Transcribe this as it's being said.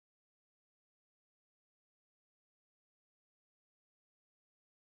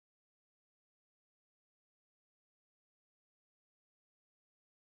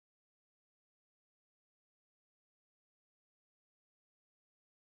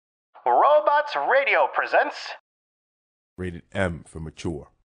Robots Radio presents... Rated M for mature.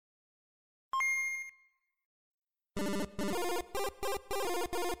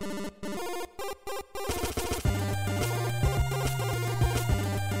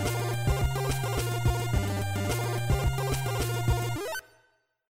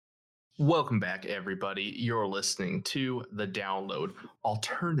 Welcome back, everybody. You're listening to The Download,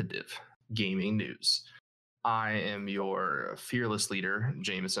 alternative gaming news. I am your fearless leader,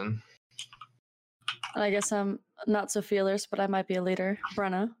 Jameson. I guess I'm not so fearless, but I might be a leader,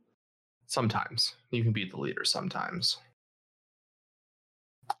 Brenna. Sometimes. You can be the leader sometimes.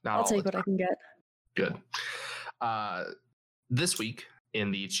 I'll take what I can get. Good. This week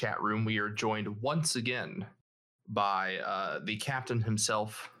in the chat room, we are joined once again by the captain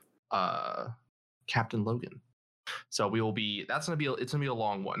himself, Captain Logun. So it's gonna be a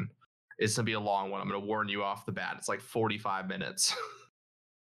long one. It's gonna be a long one. I'm gonna warn you off the bat. It's like 45 minutes.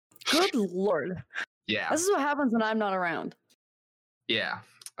 Good Lord. Yeah. This is what happens when I'm not around. Yeah.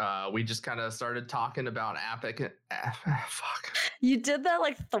 We just kind of started talking about Epic. Fuck. You did that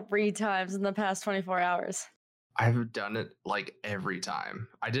like 3 times in the past 24 hours. I've done it like every time.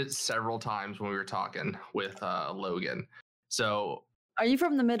 I did it several times when we were talking with Logan. So. Are you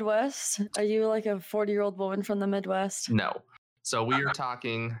from the Midwest? Are you like a 40-year-old woman from the Midwest? No. So we are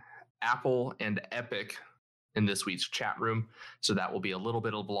talking Apple and Epic in this week's chat room. So that will be a little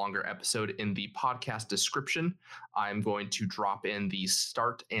bit of a longer episode. In the podcast description, I'm going to drop in the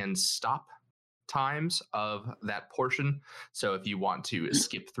start and stop times of that portion. So if you want to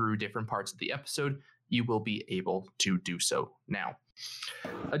skip through different parts of the episode, you will be able to do so now.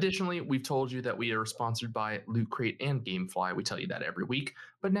 Additionally, we've told you that we are sponsored by Loot Crate and Gamefly. We tell you that every week.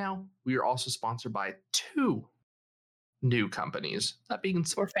 But now we are also sponsored by 2 new companies. That being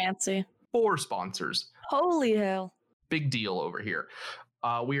We're fancy. 4 sponsors. Holy hell. Big deal over here.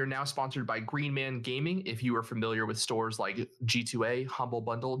 We are now sponsored by Green Man Gaming. If you are familiar with stores like G2A, Humble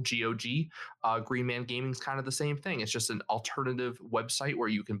Bundle, GOG, Green Man Gaming is kind of the same thing. It's just an alternative website where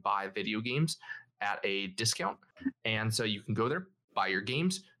you can buy video games at a discount. And so you can go there, buy your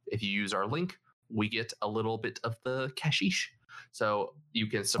games. If you use our link, we get a little bit of the cashish. So you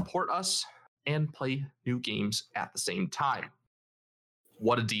can support us and play new games at the same time.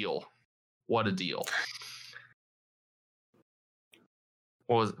 What a deal. What a deal.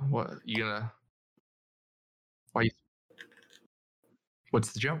 What's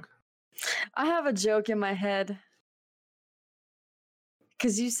the joke? I have a joke in my head.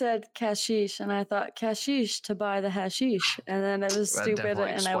 Because you said cashish, and I thought cashish to buy the hashish. And then it was stupid,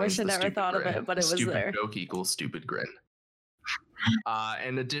 and I wish I never thought of it, but it was stupid there. Joke equals stupid grin.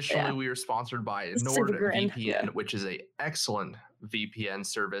 And additionally, we are sponsored by NordVPN, which is an excellent VPN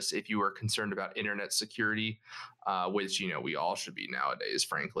service if you are concerned about internet security, which, we all should be nowadays,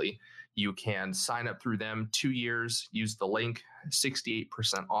 frankly. You can sign up through them 2 years, use the link,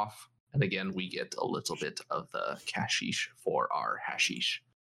 68% off. And again, we get a little bit of the cashish for our hashish.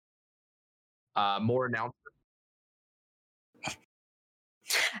 More announcements.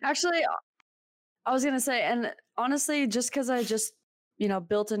 Actually, I was going to say, and honestly, just because I just,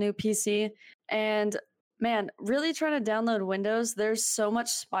 built a new PC and man, really trying to download Windows, there's so much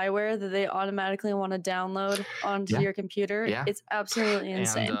spyware that they automatically want to download onto your computer. Yeah. It's absolutely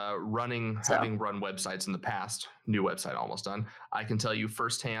insane. And having run websites in the past, new website almost done, I can tell you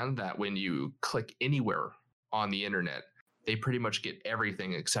firsthand that when you click anywhere on the internet, they pretty much get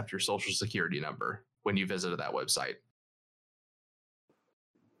everything except your social security number when you visited that website.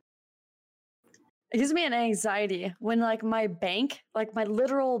 It gives me an anxiety when my bank, my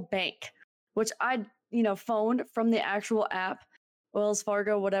literal bank, which I phoned from the actual app, Wells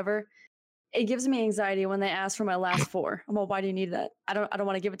Fargo, whatever. It gives me anxiety when they ask for my last 4. I'm like, why do you need that? I don't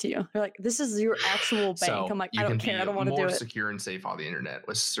want to give it to you. They're like, this is your actual bank. So I'm like, I don't care. I don't want to do it. More secure and safe on the internet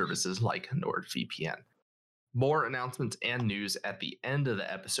with services like NordVPN. More announcements and news at the end of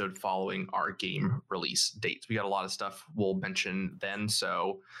the episode following our game release dates. We got a lot of stuff we'll mention then,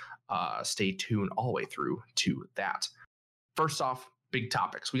 so stay tuned all the way through to that. First off, big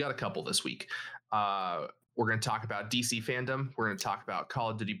topics. We got a couple this week. We're going to talk about DC fandom. We're going to talk about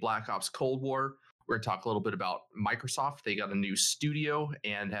Call of Duty Black Ops Cold War. We're going to talk a little bit about Microsoft. They got a new studio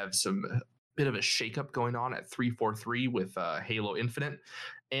and have some bit of a shakeup going on at 343 with Halo Infinite.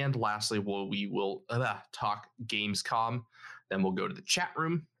 And lastly, we will talk Gamescom. Then we'll go to the chat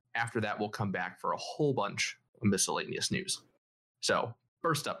room. After that, we'll come back for a whole bunch of miscellaneous news. So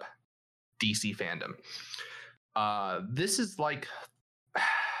first up, DC fandom. This is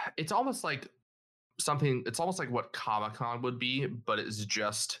it's almost like what Comic-Con would be, but it's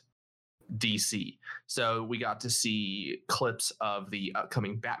just DC. So we got to see clips of the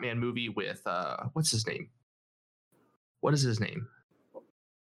upcoming Batman movie with what's his name? What is his name?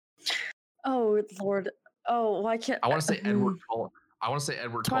 Oh Lord. Oh, why can't I want to say Edward Cullen. I want to say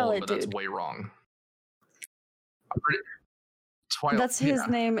Edward Cullen, Twilight but that's dude. way wrong. Twilight. That's his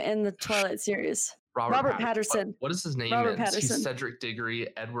name in the Twilight series. Robert Patterson. What is his name? Robert Patterson. He's Cedric Diggory,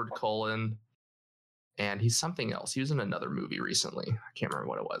 Edward Cullen, and he's something else. He was in another movie recently. I can't remember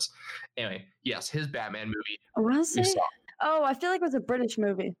what it was. Anyway, yes, his Batman movie. Was it? Oh, I feel like it was a British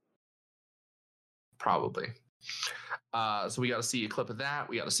movie. Probably. So we got to see a clip of that.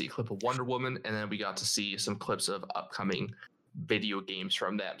 We got to see a clip of Wonder Woman, and then we got to see some clips of upcoming video games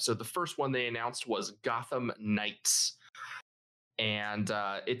from them. So the first one they announced was Gotham Knights. And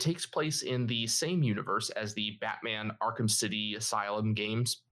it takes place in the same universe as the Batman Arkham City Asylum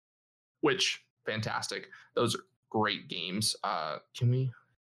games, which, fantastic. Those are great games. Can we?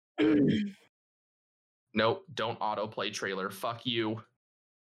 Nope, don't autoplay trailer. Fuck you.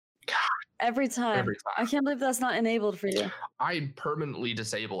 God. Every time. I can't believe that's not enabled for you. I permanently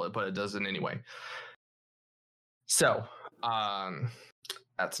disable it, but it does it anyway. So,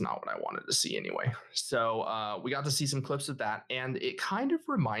 that's not what I wanted to see anyway. So we got to see some clips of that, and it kind of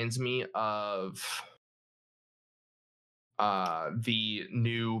reminds me of the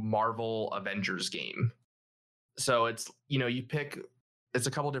new Marvel Avengers game. So it's, you pick, it's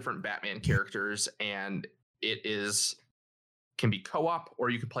a couple different Batman characters, and it can be co-op, or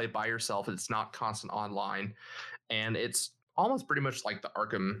you can play by yourself. It's not constant online, and it's almost pretty much like the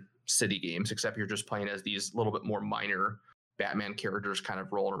Arkham City games, except you're just playing as these little bit more minor Batman characters kind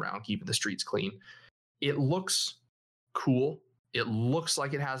of rolling around, keeping the streets clean. It looks cool. It looks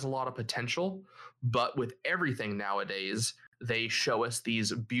like it has a lot of potential, but with everything nowadays, they show us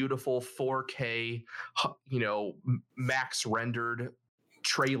these beautiful 4K, max rendered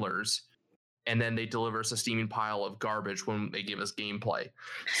trailers, and then they deliver us a steaming pile of garbage when they give us gameplay.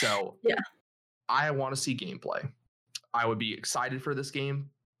 So yeah, I want to see gameplay. I would be excited for this game,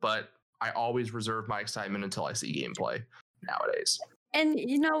 but I always reserve my excitement until I see gameplay nowadays. And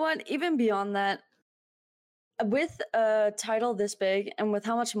you know what? Even beyond that, with a title this big and with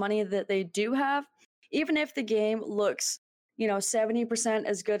how much money that they do have, even if the game looks, 70%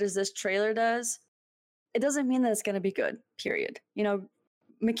 as good as this trailer does, it doesn't mean that it's going to be good, period.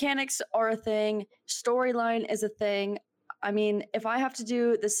 Mechanics are a thing. Storyline is a thing. I mean, if I have to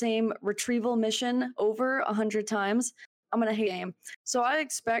do the same retrieval mission over 100 times, I'm going to hate the game. So I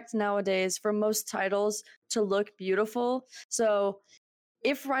expect nowadays for most titles to look beautiful. So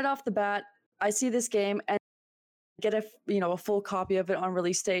if right off the bat, I see this game and get a full copy of it on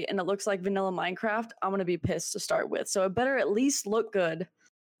release date and it looks like vanilla Minecraft, I'm going to be pissed to start with. So it better at least look good.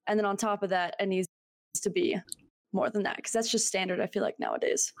 And then on top of that, it needs to be more than that, because that's just standard, I feel like,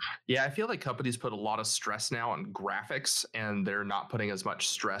 nowadays. Yeah, I feel like companies put a lot of stress now on graphics, and they're not putting as much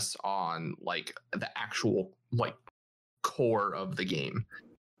stress on like the actual core of the game.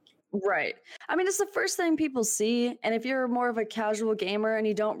 Right. I mean, it's the first thing people see, and if you're more of a casual gamer and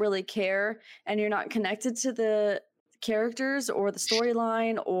you don't really care and you're not connected to the characters or the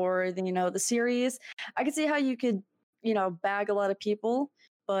storyline or the series, I could see how you could bag a lot of people.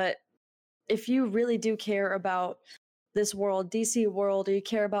 But if you really do care about this world, DC world, or you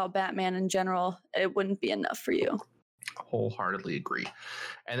care about Batman in general, it wouldn't be enough for you. Wholeheartedly agree.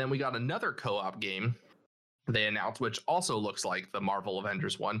 And then we got another co-op game they announced, which also looks like the Marvel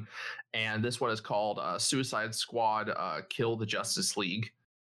Avengers one. And this one is called Suicide Squad Kill the Justice League.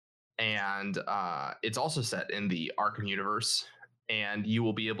 And it's also set in the Arkham universe. And you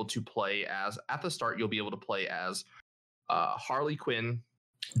will be able to play as, at the start, you'll be able to play as Harley Quinn,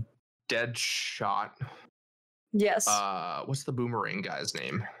 Deadshot. Yes. What's the boomerang guy's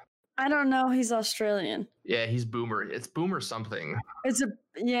name? I don't know. He's Australian. Yeah, he's Boomer. It's Boomer something.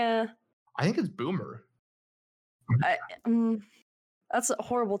 Yeah. I think it's Boomer. That's a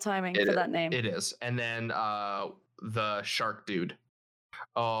horrible timing for that name. It is. And then the shark dude.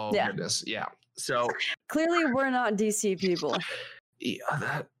 Oh, yeah. Goodness. Yeah. So clearly we're not DC people.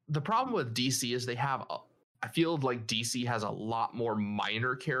 Yeah, the problem with DC is I feel like DC has a lot more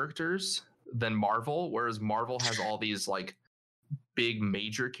minor characters than Marvel, whereas Marvel has all these like big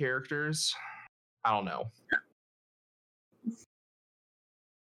major characters. I don't know.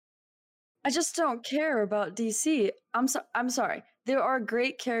 I just don't care about DC. I'm sorry. There are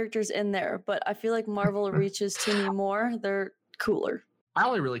great characters in there, but I feel like Marvel reaches to me more. They're cooler. I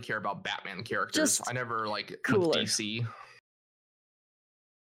only really care about Batman characters. I never cooler. With DC.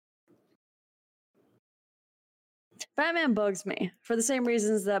 Batman bugs me for the same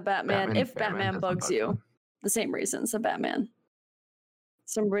reasons that Batman bugs you. The same reasons that Batman.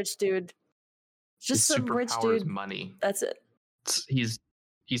 Some rich dude Just His some rich superpower is dude. money. That's it.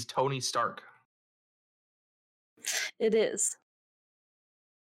 He's Tony Stark. It is.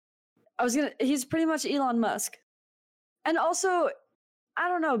 He's pretty much Elon Musk. And also, I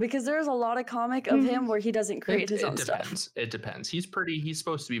don't know, because there's a lot of comic of him where he doesn't create his own stuff. It depends. He's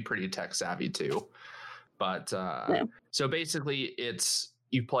supposed to be pretty tech savvy too. But so basically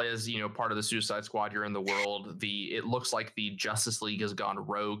you play as, part of the Suicide Squad. You're in the world. It looks like the Justice League has gone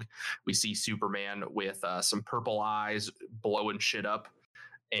rogue. We see Superman with some purple eyes blowing shit up.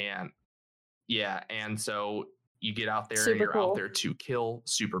 And so you get out there and you're out there to kill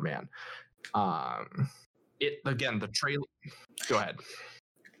Superman. The trailer. Go ahead.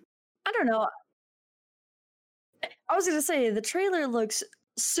 I don't know. I was going to say the trailer looks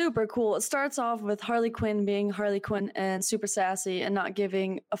super cool. It starts off with Harley Quinn being Harley Quinn and super sassy and not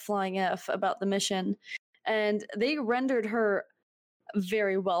giving a flying F about the mission. And they rendered her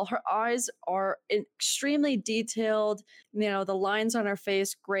very well. Her eyes are extremely detailed. The lines on her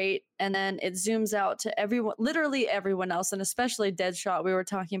face, great. And then it zooms out to everyone, literally everyone else, and especially Deadshot we were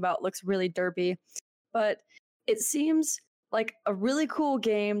talking about looks really derpy. But it seems like a really cool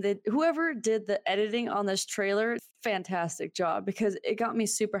game. That whoever did the editing on this trailer, fantastic job, because it got me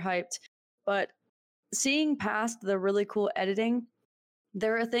super hyped. But seeing past the really cool editing,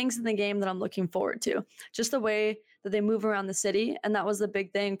 there are things in the game that I'm looking forward to. Just the way that they move around the city. And that was the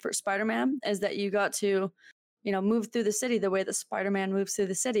big thing for Spider-Man, is that you got to, move through the city the way that Spider-Man moves through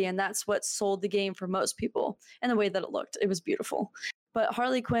the city. And that's what sold the game for most people. And the way that it looked, it was beautiful. But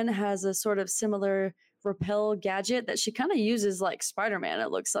Harley Quinn has a sort of similar repel gadget that she kind of uses like Spider-Man, it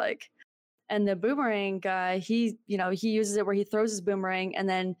looks like. And the boomerang guy, he uses it where he throws his boomerang, and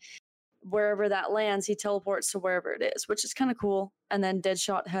then wherever that lands, he teleports to wherever it is, which is kind of cool. And then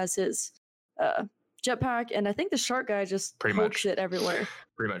Deadshot has his jetpack, and I think the shark guy just pokes it everywhere.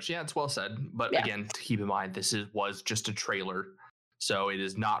 Pretty much. Yeah, it's well said. But again, to keep in mind, was just a trailer. So it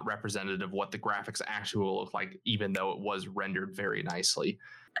is not representative of what the graphics actually will look like, even though it was rendered very nicely.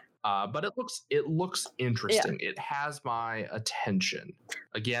 But it looks interesting. Yeah. It has my attention.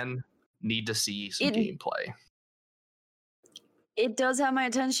 Again, need to see some gameplay. It does have my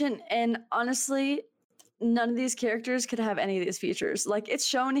attention, and honestly, none of these characters could have any of these features. Like, it's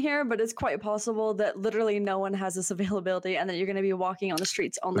shown here, but it's quite possible that literally no one has this availability and that you're going to be walking on the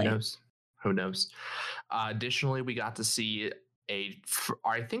streets only. Who knows? Additionally, we got to see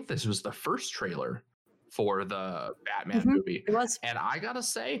I think this was the first trailer for the Batman movie. It was. And I got to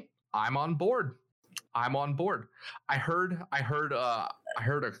say, I'm on board. I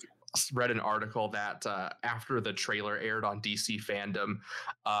read an article that after the trailer aired on DC Fandom,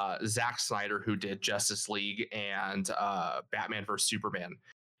 Zack Snyder, who did Justice League and Batman vs. Superman,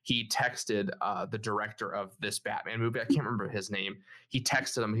 he texted the director of this Batman movie. I can't remember his name. He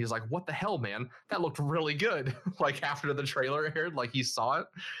texted him. He's like, "What the hell, man? That looked really good." Like after the trailer aired, like he saw it.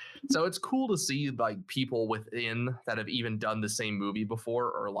 So it's cool to see like people within that have even done the same movie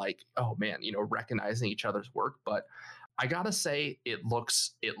before, or like, oh man, recognizing each other's work. But I gotta say, it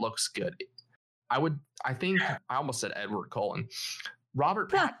looks good. I think I almost said Edward Cullen.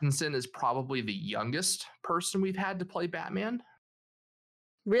 Robert Pattinson is probably the youngest person we've had to play Batman.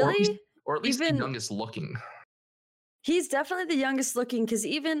 Really? Or at least the youngest looking. He's definitely the youngest looking, because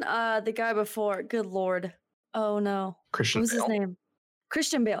even the guy before, good lord. Oh no. Christian Bale. What was his name?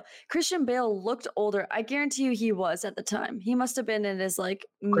 Christian Bale. Christian Bale looked older. I guarantee you he was at the time. He must have been in his like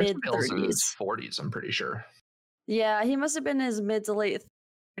mid-30s. In his 40s, I'm pretty sure. Yeah, he must have been in his mid to late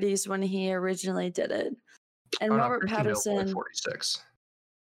 30s when he originally did it. And Robert Pattinson. Bale 46.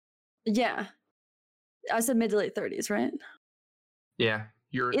 Yeah. I said mid to late 30s, right? Yeah.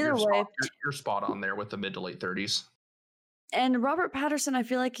 You're spot on there with the mid to late 30s. And Robert Pattinson, I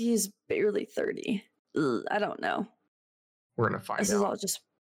feel like he's barely 30. Ugh, I don't know. We're gonna find out. This is all just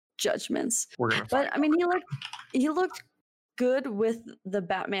judgments. We're gonna find out. I mean, he looked good with the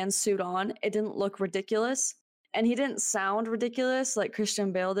Batman suit on. It didn't look ridiculous, and he didn't sound ridiculous like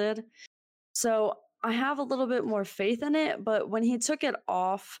Christian Bale did. So I have a little bit more faith in it. But when he took it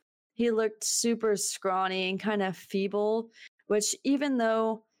off, he looked super scrawny and kind of feeble. Which, even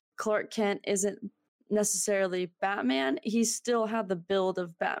though Clark Kent isn't necessarily Batman, he still had the build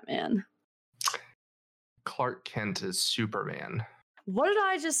of Batman. Clark Kent is Superman. What did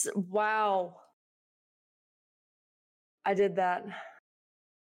I just... Wow. I did that.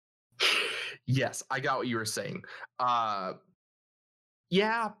 Yes, I got what you were saying.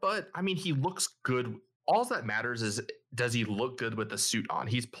 Yeah, but, I mean, he looks good. All that matters is, does he look good with the suit on?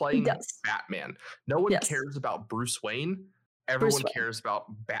 He's playing Batman. No one cares about Bruce Wayne. Everyone cares about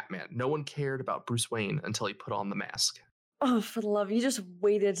Batman. No one cared about Bruce Wayne until he put on the mask. Oh, for the love, you just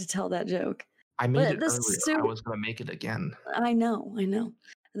waited to tell that joke. I made But it this earlier. suit, I was going to make it again. I know.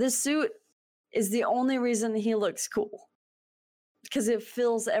 This suit is the only reason he looks cool. Because it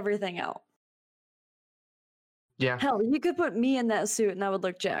fills everything out. Yeah. Hell, you could put me in that suit and I would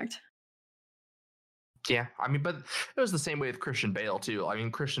look jacked. Yeah. I mean, but it was the same way with Christian Bale, too. I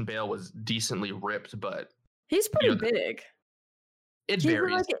mean, Christian Bale was decently ripped, but He's pretty big. it He's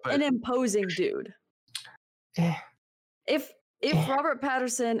varies. like an imposing dude. Eh. If Robert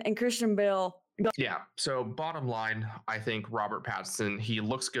Pattinson and Christian Bale... Yeah. So bottom line, I think Robert Pattinson, he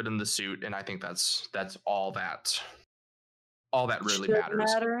looks good in the suit, and I think that's all that really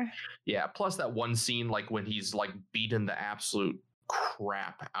matters. Yeah. Plus that one scene, like when he's like beating the absolute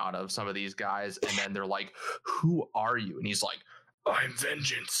crap out of some of these guys, and then they're like, "Who are you?" And he's like, "I'm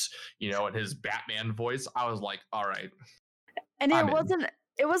vengeance," in his Batman voice. I was like, all right. And it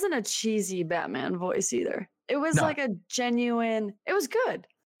wasn't a cheesy Batman voice either. It was like a genuine, it was good.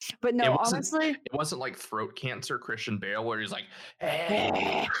 But no, honestly, it wasn't like throat cancer Christian Bale where he's like,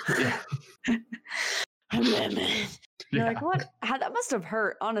 hey. You're like, what? That must have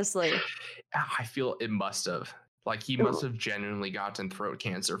hurt, honestly. I feel it must have. Like he must have genuinely gotten throat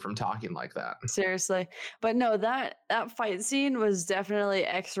cancer from talking like that. Seriously. But no, that fight scene was definitely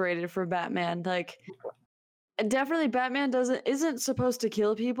X-rated for Batman. Like, definitely Batman isn't supposed to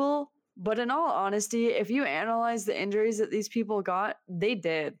kill people. But in all honesty, if you analyze the injuries that these people got, they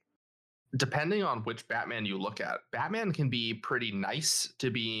did. Depending on which Batman you look at, Batman can be pretty nice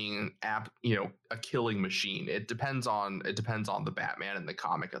to being a killing machine. It depends on the Batman in the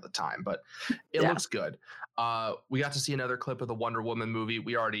comic at the time, but it looks good. We got to see another clip of the Wonder Woman movie.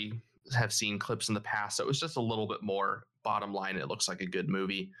 We already have seen clips in the past, so it was just a little bit more. Bottom line, it looks like a good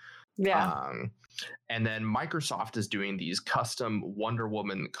movie. Yeah. And then Microsoft is doing these custom Wonder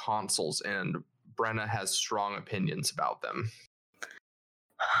Woman consoles, and Brenna has strong opinions about them.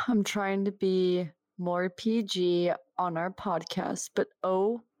 I'm trying to be more PG on our podcast, but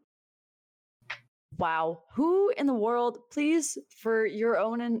oh, wow. Who in the world, please, for your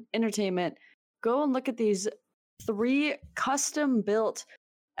own entertainment, go and look at these 3 custom built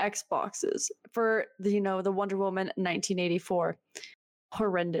Xboxes for the Wonder Woman 1984.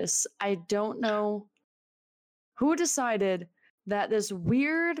 Horrendous. I don't know who decided that this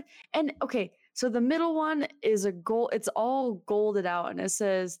weird, and okay, so the middle one is a gold, it's all golded out and it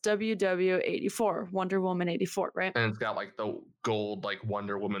says WW84, Wonder Woman 84, right? And it's got like the gold like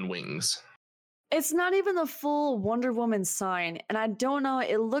Wonder Woman wings. It's not even the full Wonder Woman sign, and I don't know,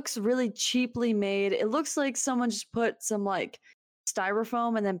 it looks really cheaply made. It looks like someone just put some like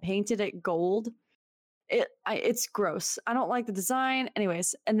styrofoam and then painted it gold. It's gross. I don't like the design.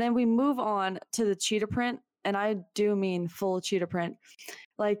 Anyways, and then we move on to the cheetah print, and I do mean full cheetah print,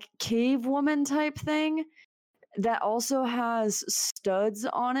 like cave woman type thing that also has studs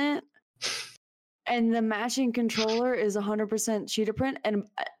on it, and the matching controller is 100% cheetah print. And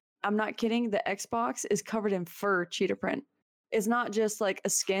I'm not kidding. The Xbox is covered in fur cheetah print. It's not just like a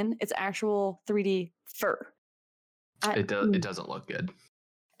skin; it's actual 3D fur. It doesn't look good.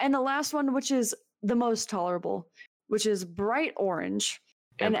 And the last one, which is the most tolerable, which is bright orange,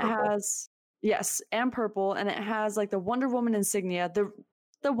 and it has and purple, and it has like the Wonder Woman insignia,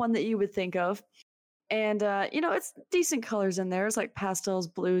 the one that you would think of, and it's decent colors in there. It's like pastels,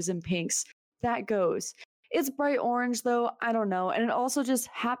 blues, and pinks. That goes. It's bright orange though. I don't know, and it also just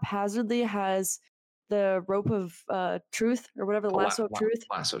haphazardly has the rope of truth or whatever, the lasso of truth.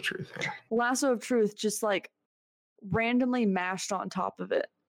 Lasso of truth. Yeah. Lasso of truth, just like randomly mashed on top of it.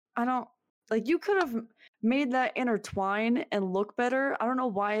 I don't. Like, you could have made that intertwine and look better. I don't know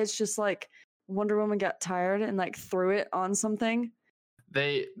why it's just like Wonder Woman got tired and like threw it on something.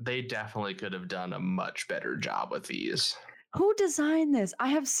 They definitely could have done a much better job with these. Who designed this? I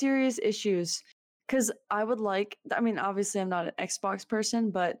have serious issues because obviously I'm not an Xbox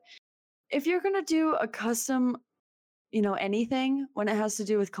person, but if you're going to do a custom, anything when it has to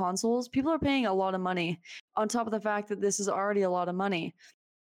do with consoles, people are paying a lot of money on top of the fact that this is already a lot of money.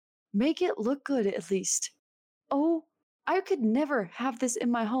 Make it look good at least. Oh, I could never have this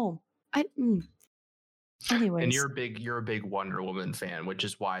in my home. Anyways. And you're a big Wonder Woman fan, which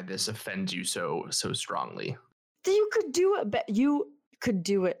is why this offends you so strongly. You could do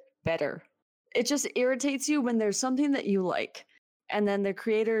it better. It just irritates you when there's something that you like, and then the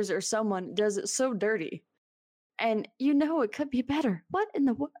creators or someone does it so dirty, and it could be better. What in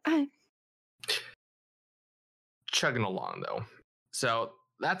the what? Chugging along though. So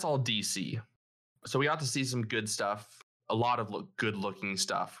that's all DC. So we got to see some good stuff, a lot of good looking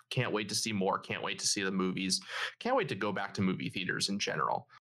stuff. Can't wait to see more. Can't wait to see the movies. Can't wait to go back to movie theaters in general.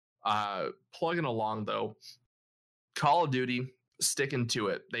 Plugging along though, Call of Duty sticking to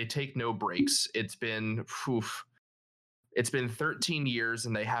it. They take no breaks. It's been 13 years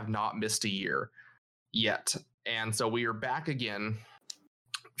and they have not missed a year yet. And so we are back again.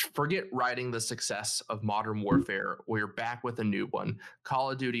 Forget riding the success of Modern Warfare. We're back with a new one,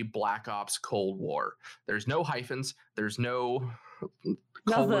 Call of Duty Black Ops Cold War. There's no hyphens. There's no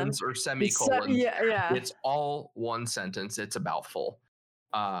colons or semicolons. Yeah. It's all one sentence. It's a mouthful.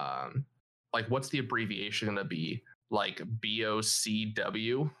 Like, what's the abbreviation going to be? Like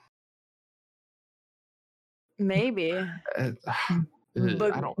BOCW? Maybe. I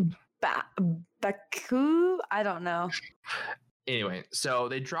don't. Baku? I don't know. Anyway, so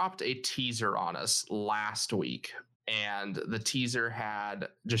they dropped a teaser on us last week, and the teaser had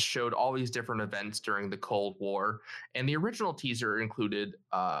just showed all these different events during the Cold War. And the original teaser included,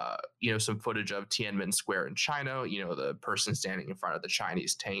 some footage of Tiananmen Square in China, the person standing in front of the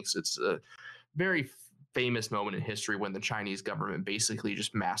Chinese tanks. It's a very famous moment in history when the Chinese government basically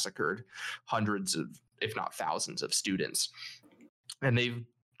just massacred hundreds of, if not thousands of students. And they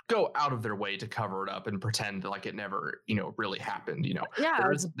go out of their way to cover it up and pretend like it never, really happened. Yeah,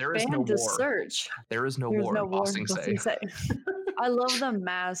 there is no war. Search. There is no war in Ba Sing Se. I love the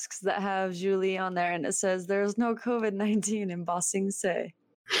masks that have Julie on there, and it says "There's no COVID-19 in Ba Sing Se."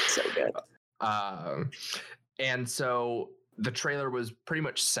 So good. And so the trailer was pretty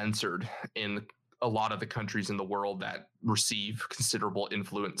much censored in a lot of the countries in the world that receive considerable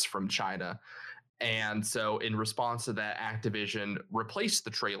influence from China. And so in response to that, Activision replaced the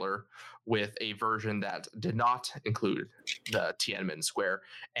trailer with a version that did not include the Tiananmen Square.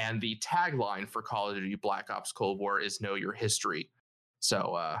 And the tagline for Call of Duty Black Ops Cold War is "Know Your History."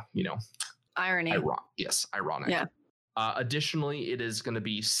 So, irony. Yes, ironic. Yeah. Additionally, it is going to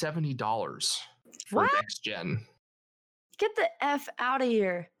be $70 for What? next gen. Get the F out of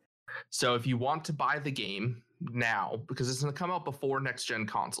here. So if you want to buy the game now, because it's going to come out before next gen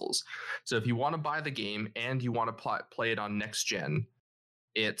consoles, so if you want to buy the game and you want to play it on next gen,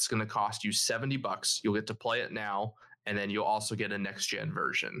 it's going to cost you $70. You'll get to play it now, and then you'll also get a next gen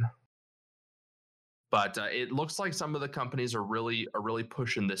version. But it looks like some of the companies are really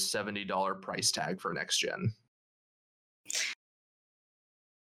pushing this $70 price tag for next gen.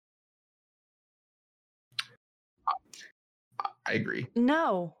 I agree.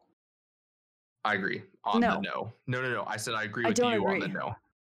 No. I agree on the no. No. I said I agree with you on the no.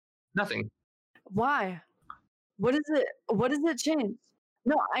 Nothing. Why? What is it? What does it change?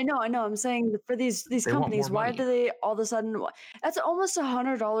 No, I know. I'm saying for these companies, why do they all of a sudden? That's almost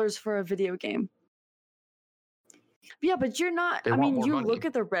 $100 for a video game. Yeah, but you're not. I mean, you look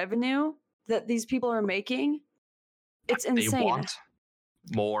at the revenue that these people are making. It's insane. They want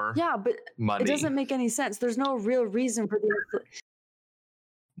more. Yeah, but money. It doesn't make any sense. There's no real reason for the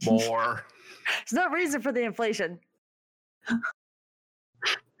more. There's no reason for the inflation.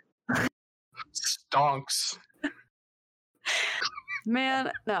 Stonks.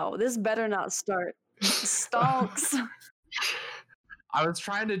 Man, no, this better not start. Stonks. I was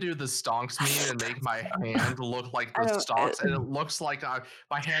trying to do the stonks meme and make my hand look like the stonks, and it looks like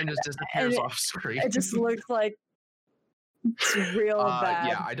my hand just disappears off screen. It just looks like it's real bad.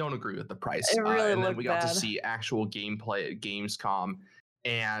 Yeah, I don't agree with the price. It really and then we got bad. to see actual gameplay at GamesCom,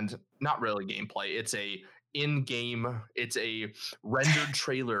 and not really gameplay. It's a rendered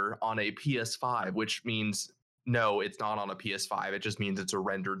trailer on a PS5, which means no, it's not on a PS5. It just means it's a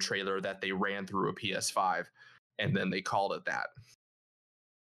rendered trailer that they ran through a PS5, and then they called it that.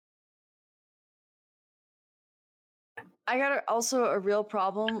 I got also a real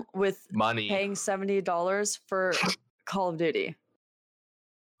problem with money paying $70 for Call of Duty.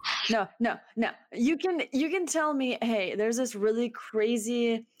 No. You can tell me, hey, there's this really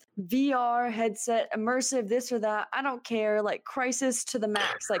crazy VR headset, immersive, this or that. I don't care. Like Crysis to the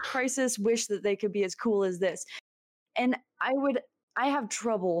max. Like Crysis wish that they could be as cool as this. And I have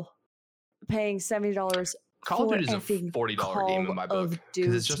trouble paying $70. Call of Duty is a $40 game in my book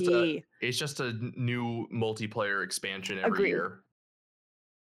because it's just a new multiplayer expansion every year.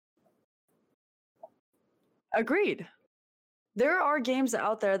 Agreed. There are games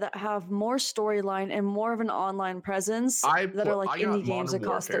out there that have more storyline and more of an online presence that are like indie games that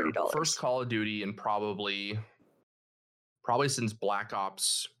cost $30. First Call of Duty and probably since Black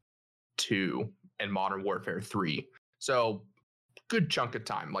Ops 2 and Modern Warfare 3. So good chunk of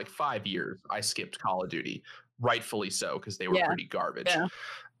time, like 5 years, I skipped Call of Duty, rightfully so, because they were pretty garbage. Yeah.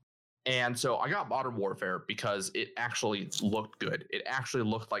 And so I got Modern Warfare because it actually looked good. It actually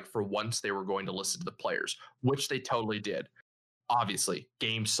looked like for once they were going to listen to the players, which they totally did. Obviously,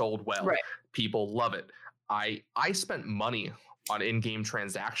 game sold well. Right. People love it. I spent money on in-game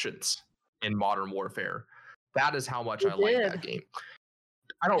transactions in Modern Warfare That is how much They I like did. that game.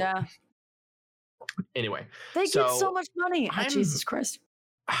 I don't. Yeah. Anyway, They get so much money. Oh, Jesus Christ.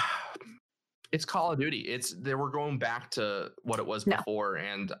 It's Call of Duty. They were going back to what it was before,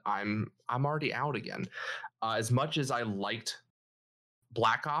 and I'm already out again. As much as I liked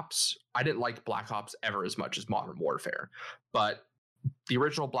Black Ops, I didn't like Black Ops ever as much as Modern Warfare, but the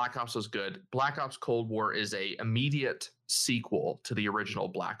original Black Ops was good. Black Ops Cold War is a immediate sequel to the original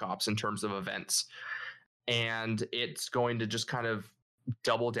Black Ops in terms of events, and it's going to just kind of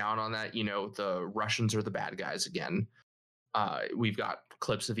double down on that. The Russians are the bad guys again. We've got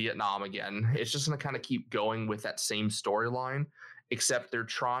clips of Vietnam again. It's just going to kind of keep going with that same storyline, except they're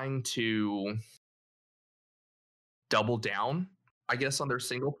trying to double down, I guess, on their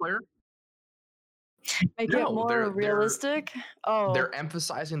single player. Make it more realistic? They're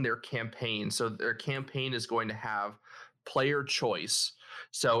emphasizing their campaign. So their campaign is going to have player choice.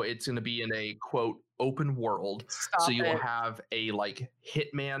 So it's going to be in a, quote, open world. So you'll have a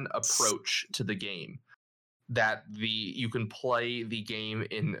hitman approach to the game. That you can play the game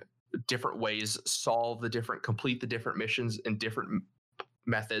in different ways, complete the different missions in different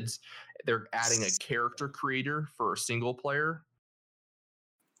methods. They're adding a character creator for single player.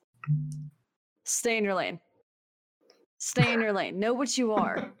 Stay in your lane. Stay in your lane. Know what you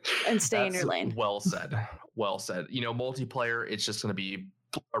are and stay in your lane. Well said. Well said. Multiplayer, it's just going to be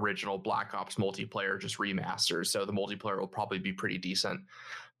original Black Ops multiplayer, just remastered. So the multiplayer will probably be pretty decent.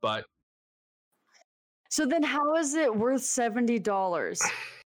 But so then how is it worth $70?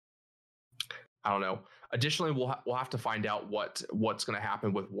 I don't know. Additionally, we'll have to find out what's going to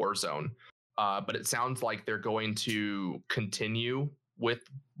happen with Warzone. But it sounds like they're going to continue with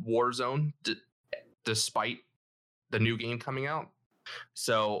Warzone despite the new game coming out.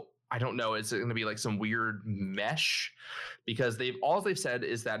 So I don't know. Is it going to be like some weird mesh? Because all they've said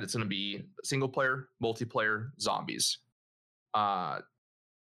is that it's going to be single player, multiplayer, zombies.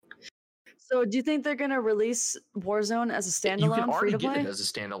 So do you think they're going to release Warzone as a standalone free-to-play? You can already get it as a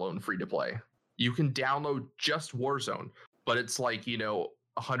standalone free-to-play. You can download just Warzone, but it's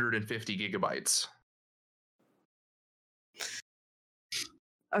 150 gigabytes.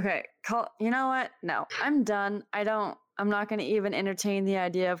 Okay, you know what? No, I'm done. I'm not going to even entertain the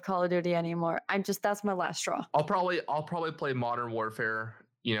idea of Call of Duty anymore. That's my last straw. I'll probably play Modern Warfare,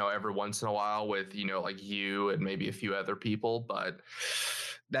 every once in a while with, you and maybe a few other people, but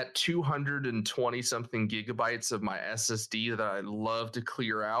that 220 something gigabytes of my SSD that I love to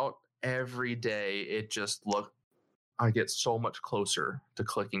clear out every day, I get so much closer to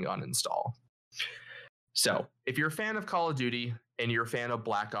clicking uninstall. So if you're a fan of Call of Duty and you're a fan of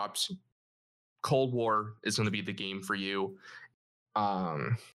Black Ops, Cold War is going to be the game for you.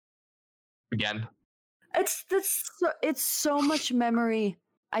 Again, it's so much memory.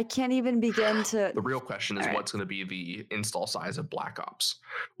 I can't even begin to. The real question is what's going to be the install size of Black Ops.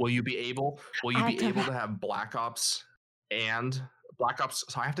 Will you be able to have Black Ops and Black Ops?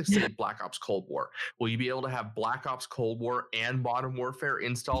 So I have to say Black Ops Cold War. Will you be able to have Black Ops Cold War and Modern Warfare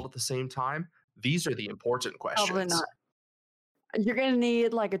installed at the same time? These are the important questions. Probably not. You're going to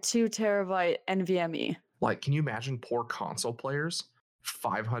need a 2 terabyte NVMe. Can you imagine poor console players?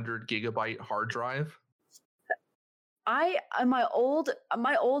 500 gigabyte hard drive. My old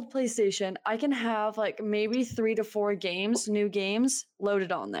PlayStation, I can have maybe 3 to 4 new games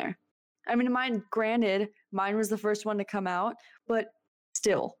loaded on there. I mean, mine was the first one to come out, but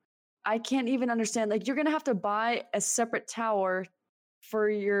still, I can't even understand. You're going to have to buy a separate tower for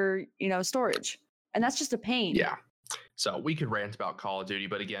your, storage. And that's just a pain. Yeah. So we could rant about Call of Duty,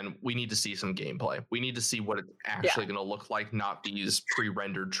 but again, we need to see some gameplay. We need to see what it's actually going to look like, not these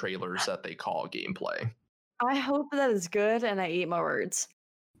pre-rendered trailers that they call gameplay. I hope that it's good and I eat my words.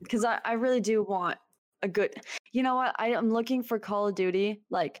 Because I really do want a good... You know what? I am looking for Call of Duty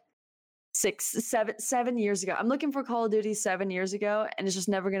 7 years ago. I'm looking for Call of Duty 7 years ago, and it's just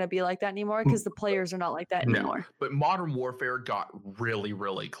never going to be like that anymore because the players are not like that anymore. But Modern Warfare got really,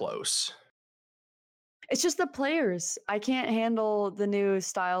 really close. It's just the players. I can't handle the new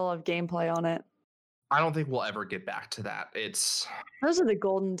style of gameplay on it. I don't think we'll ever get back to that. Those are the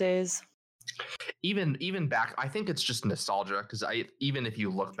golden days. Even back, I think it's just nostalgia because even if you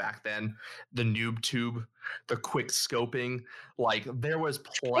look back then, the noob tube, the quick scoping, there was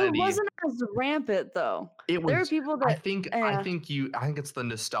plenty. It wasn't as rampant though. There were people that I think it's the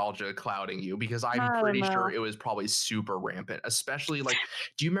nostalgia clouding you because I'm pretty sure it was probably super rampant. Especially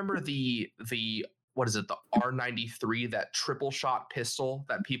do you remember the what is it, the R93, that triple shot pistol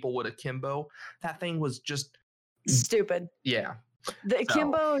that people would akimbo? That thing was just stupid. Yeah. The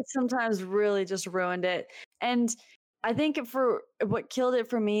akimbo sometimes really just ruined it. And I think for what killed it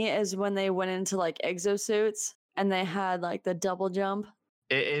for me is when they went into like exosuits and they had like the double jump.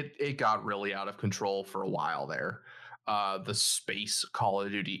 It got really out of control for a while there. The space Call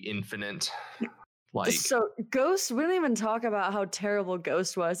of Duty Infinite, like So Ghost, we don't even talk about how terrible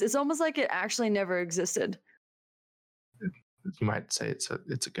Ghost was. It's almost like it actually never existed. you might say it's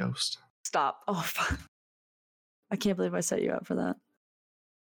a ghost. Stop. Oh, fuck. I can't believe I set you up for that.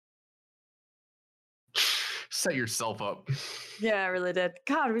 Set yourself up. Yeah, I really did.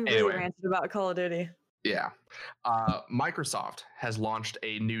 God, we really Anyway. ranted about Call of Duty. Yeah. Microsoft has launched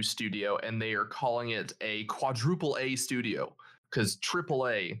a new studio, and they are calling it a quadruple A studio because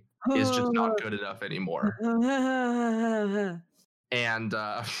AAA is just not good enough anymore. And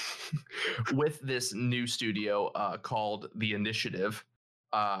with this new studio called The Initiative,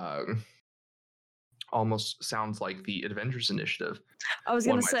 almost sounds like the Avengers Initiative. I was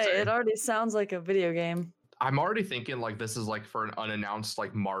gonna say, it already sounds like a video game. I'm already thinking like this is like for an unannounced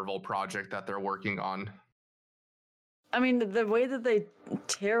like Marvel project that they're working on. I mean, the way that they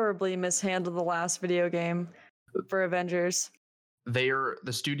terribly mishandled the last video game for Avengers. The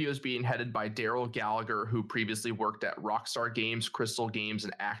studio's being headed by Daryl Gallagher, who previously worked at Rockstar Games, Crystal Games,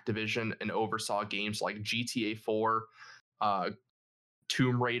 and Activision, and oversaw games like GTA 4,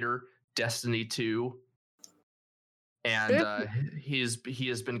 Tomb Raider, Destiny 2. And he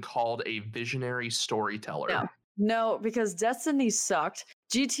has been called a visionary storyteller. No, because Destiny sucked.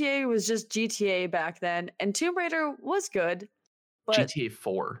 GTA was just GTA back then, and Tomb Raider was good. But GTA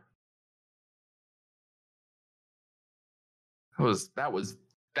 4. That was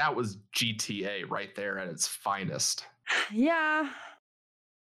GTA right there at its finest. Yeah.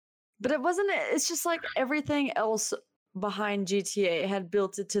 But it wasn't, it's just like everything else behind GTA had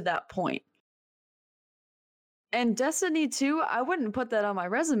built it to that point. And Destiny 2, I wouldn't put that on my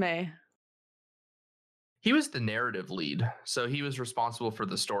resume. He was the narrative lead, so he was responsible for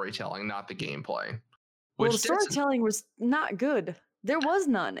the storytelling, not the gameplay. Well, the storytelling was not good. There was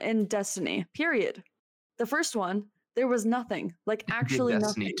none in Destiny, period. The first one, there was nothing. Like, actually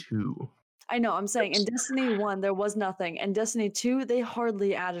Destiny nothing. 2. I know, I'm saying in Destiny 1, there was nothing. And Destiny 2, they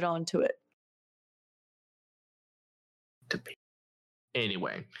hardly added on to it.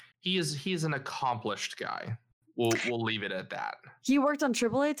 Anyway, he's an accomplished guy. We'll leave it at that. He worked on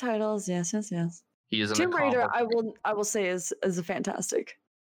AAA titles. Yes. He is an Tomb Raider, I will say is a fantastic.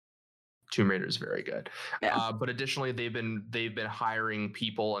 Tomb Raider is very good. Yeah. But additionally, they've been hiring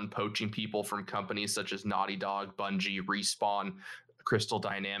people and poaching people from companies such as Naughty Dog, Bungie, Respawn, Crystal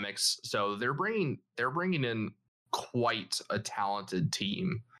Dynamics. So they're bringing in quite a talented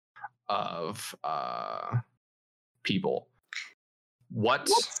team of people.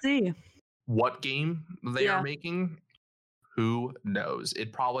 Let's see. What game they are making? Who knows?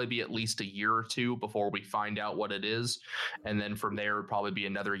 It'd probably be at least a year or two before we find out what it is. And then from there, it'd probably be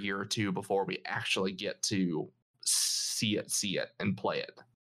another year or two before we actually get to see it and play it.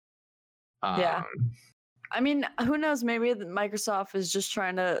 Yeah. I mean, who knows? Maybe Microsoft is just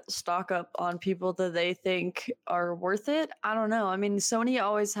trying to stock up on people that they think are worth it. I don't know. I mean, Sony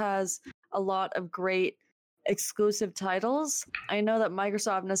always has a lot of great exclusive titles. I know that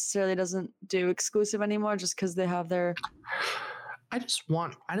Microsoft necessarily doesn't do exclusive anymore just because they have their I just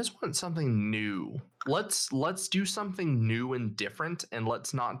want something new. Let's do something new and different, and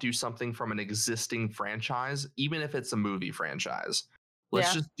let's not do something from an existing franchise, even if it's a movie franchise.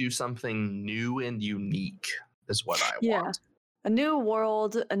 Let's just do something new and unique is what I want. A new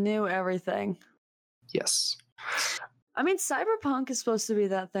world, a new everything. Yes. I mean, Cyberpunk is supposed to be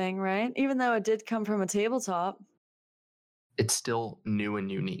that thing, right? Even though it did come from a tabletop. It's still new and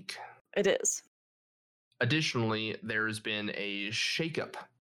unique. It is. Additionally, there's been a shakeup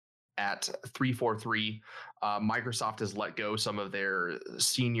at 343. Microsoft has let go some of their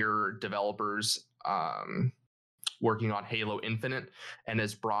senior developers working on Halo Infinite and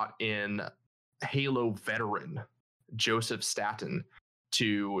has brought in Halo veteran Joseph Staten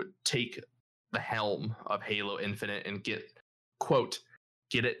to take the helm of Halo Infinite and get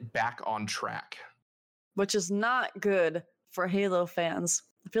it back on track. Which is not good for Halo fans.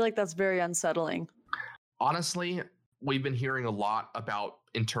 I feel like that's very unsettling. Honestly, we've been hearing a lot about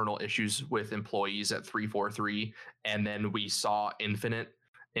internal issues with employees at 343, and then we saw Infinite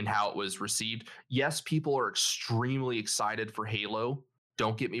and how it was received. Yes, people are extremely excited for Halo.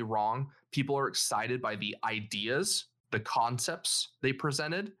 Don't get me wrong. People are excited by the ideas, the concepts they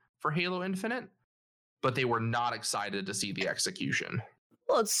presented for Halo Infinite, but they were not excited to see the execution.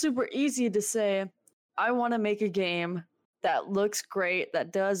 Well, it's super easy to say, I want to make a game that looks great,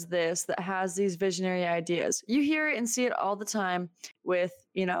 that does this, that has these visionary ideas. You hear it and see it all the time with,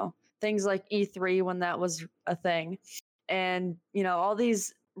 things like E3 when that was a thing, and all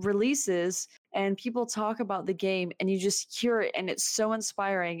these releases, and people talk about the game, and you just hear it, and it's so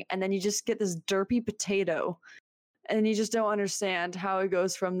inspiring, and then you just get this derpy potato, and you just don't understand how it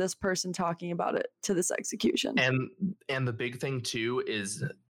goes from this person talking about it to this execution. And the big thing too is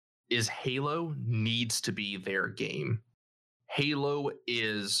Halo needs to be their game. Halo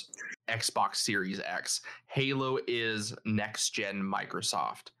is Xbox Series X. Halo is next gen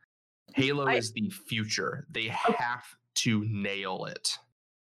Microsoft. Halo is the future. They have to nail it.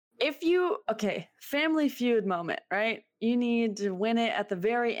 Family Feud moment, right? You need to win it at the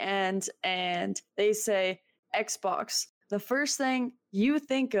very end, and they say Xbox. The first thing you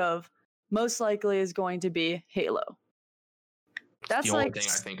think of most likely is going to be Halo. That's the only like thing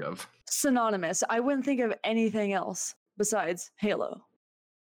I think of. Synonymous. I wouldn't think of anything else besides Halo.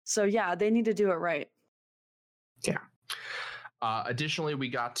 So yeah, they need to do it right. Yeah. Additionally, we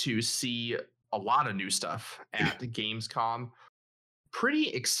got to see a lot of new stuff at GamesCom. Pretty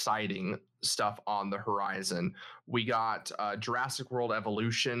exciting stuff on the horizon. We got Jurassic World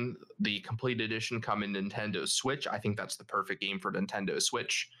Evolution, the complete edition, coming to Nintendo Switch. I think that's the perfect game for Nintendo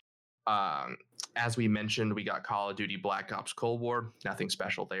Switch. As we mentioned, we got Call of Duty Black Ops Cold War. Nothing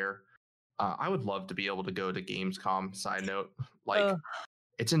special there. I would love to be able to go to Gamescom. Side note,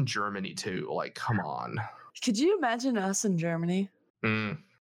 it's in Germany too. Like, come on. Could you imagine us in Germany? Germany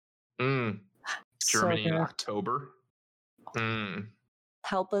in October.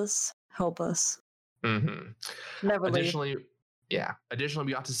 Help us. Mm-hmm. Never Additionally,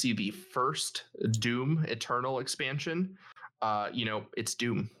 we got to see the first Doom Eternal expansion. It's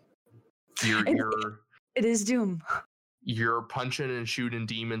Doom. It is Doom. You're punching and shooting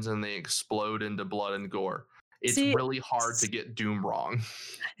demons, and they explode into blood and gore. It's really hard to get Doom wrong.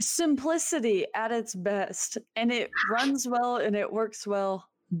 Simplicity at its best, and it runs well and it works well.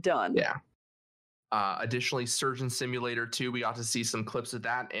 Done. Yeah. Additionally, Surgeon Simulator 2, we got to see some clips of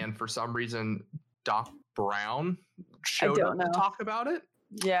that, and for some reason, Doc Brown showed up to talk about it.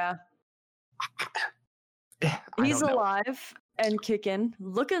 Yeah. He's alive and kicking,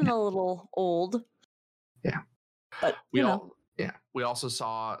 looking a little old. Yeah. But we also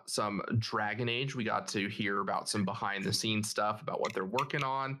saw some Dragon Age. We got to hear about some behind the scenes stuff about what they're working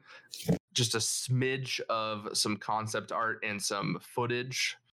on. Just a smidge of some concept art and some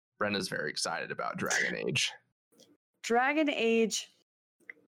footage. Brenda's very excited about Dragon Age. Dragon Age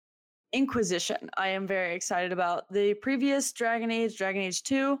Inquisition, I am very excited about. The previous Dragon Age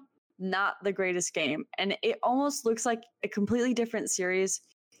 2, not the greatest game. And it almost looks like a completely different series.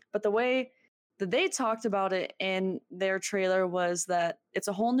 But the way that they talked about it in their trailer was that it's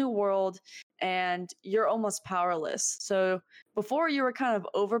a whole new world and you're almost powerless. So before you were kind of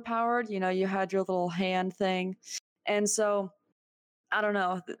overpowered, you had your little hand thing. And so, I don't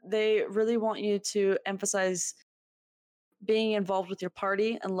know, they really want you to emphasize being involved with your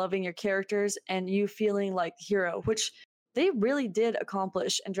party and loving your characters and you feeling like the hero, which they really did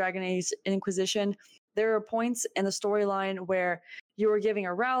accomplish in Dragon Age Inquisition. There are points in the storyline where you were giving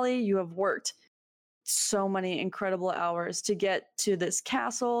a rally, you have worked so many incredible hours to get to this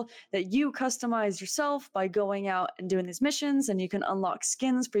castle that you customize yourself by going out and doing these missions, and you can unlock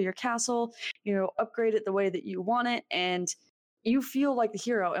skins for your castle, upgrade it the way that you want it, and you feel like the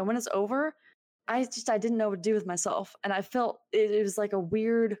hero. And when it's over, I didn't know what to do with myself, and I felt it was like a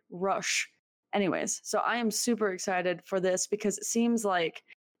weird rush. Anyways, so I am super excited for this because it seems like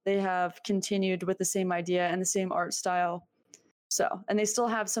they have continued with the same idea and the same art style. So, and they still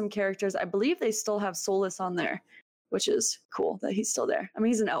have some characters. I believe they still have Solus on there, which is cool that he's still there. I mean,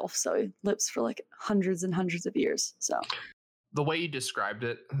 he's an elf, so he lives for like hundreds and hundreds of years. So, the way you described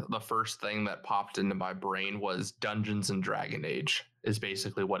it, the first thing that popped into my brain was Dungeons and Dragon Age is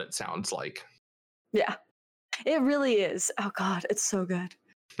basically what it sounds like. Yeah, it really is. Oh God, it's so good.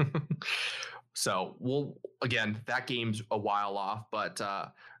 So, that game's a while off, but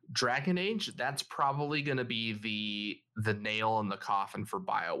Dragon Age, that's probably going to be the nail in the coffin for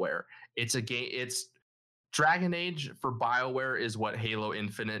BioWare. It's a game. It's Dragon Age for BioWare is what Halo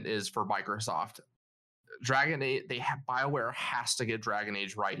Infinite is for Microsoft. BioWare has to get Dragon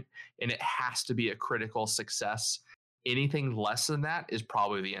Age right, and it has to be a critical success. Anything less than that is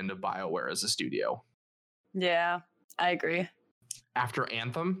probably the end of BioWare as a studio. Yeah, I agree. After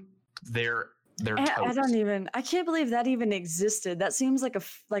Anthem, they're I can't believe that even existed. That seems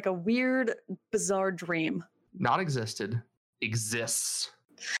like a weird, bizarre dream. Not existed, exists.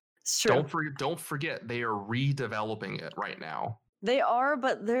 It's true. Don't forget, they are redeveloping it right now. They are,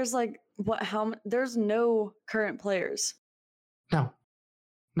 but there's there's no current players. No.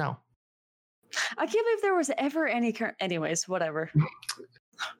 I can't believe there was ever any current. Anyways, whatever.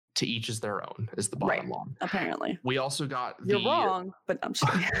 to each is their own is the Right. bottom line. Apparently. We also got You're wrong, but I'm just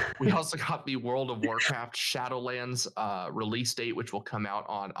kidding. we also got the World of Warcraft Shadowlands release date, which will come out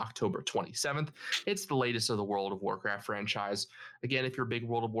on October 27th. It's the latest of the World of Warcraft franchise. Again, if you're a big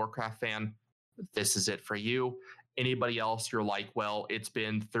World of Warcraft fan, this is it for you. Anybody else, you're like, well, it's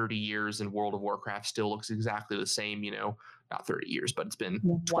been 30 years and World of Warcraft still looks exactly the same, you know, not 30 years, but it's been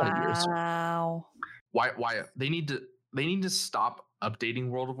 20 years. Wow. Why they need to stop updating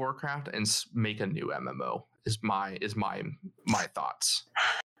World of Warcraft and make a new MMO is my thoughts.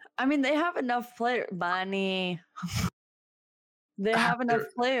 I mean, they have enough player money. They have enough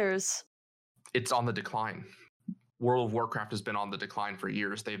players. It's on the decline. World of Warcraft has been on the decline for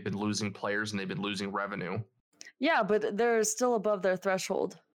years. They've been losing players and they've been losing revenue. Yeah, but they're still above their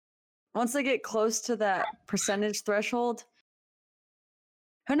threshold. Once they get close to that percentage threshold,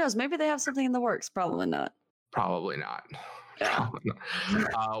 who knows? Maybe they have something in the works. Probably not. Probably not. Yeah. Probably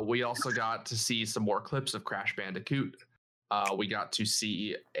not. We also got to see some more clips of Crash Bandicoot. We got to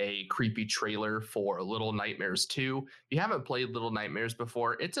see a creepy trailer for Little Nightmares 2. If you haven't played Little Nightmares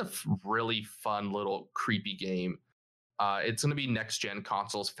before, it's a really fun little creepy game. It's going to be next-gen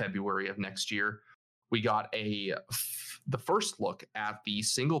consoles February of next year. We got the first look at the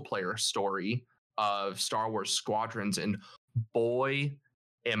single-player story of Star Wars Squadrons, and boy,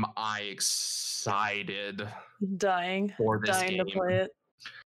 am I excited Dying for this dying game. to play it.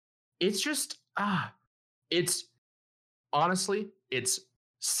 It's just it's honestly, it's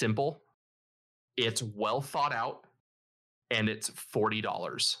simple, it's well thought out, and it's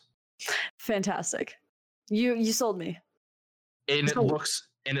 $40. Fantastic. You sold me. And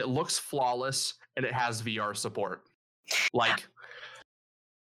it looks flawless, and it has VR support. Like,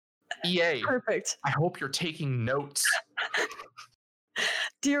 EA, Perfect. I hope you're taking notes.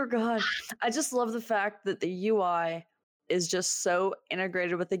 Dear God. I just love the fact that the UI is just so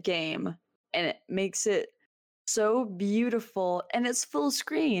integrated with the game, and it makes it so beautiful, and it's full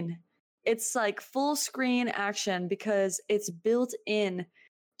screen. It's like full screen action because it's built in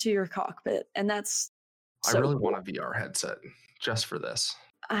to your cockpit, and that's I so really cool. want a VR headset just for this.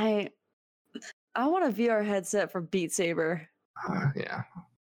 I want a VR headset for Beat Saber. Yeah.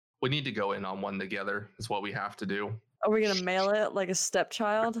 We need to go in on one together is what we have to do. Are we gonna mail it like a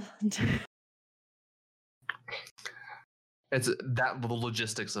stepchild? It's that the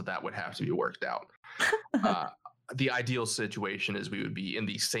logistics of that would have to be worked out. The ideal situation is we would be in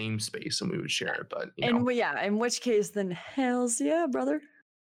the same space and we would share it, but in which case, then hells yeah, brother.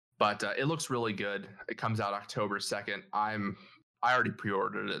 But it looks really good. It comes out October 2nd. I already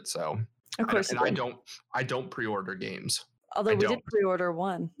pre-ordered it, so Of course, I don't pre-order games. Although we did pre-order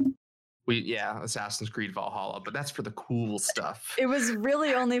one. Assassin's Creed Valhalla, but that's for the cool stuff. It was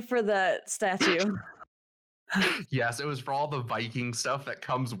really only for that statue. Yes, it was for all the Viking stuff that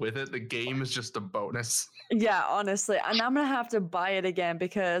comes with it. The game is just a bonus. Yeah, honestly. And I'm going to have to buy it again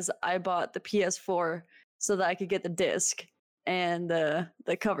because I bought the PS4 so that I could get the disc and the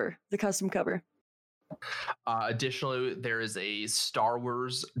cover, the custom cover. Additionally, there is a Star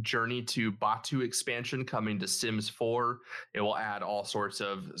Wars Journey to Batuu expansion coming to Sims 4. It will add all sorts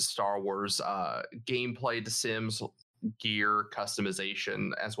of Star Wars gameplay to Sims, gear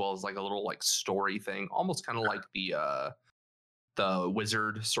customization, as well as like a little like story thing, almost kind of like the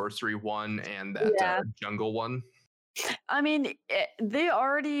wizard sorcery one and that jungle one. I mean, they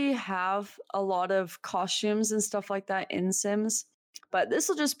already have a lot of costumes and stuff like that in Sims, but this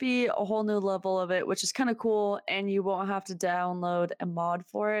will just be a whole new level of it, which is kind of cool, and you won't have to download a mod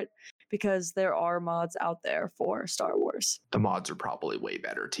for it because there are mods out there for Star Wars. The mods are probably way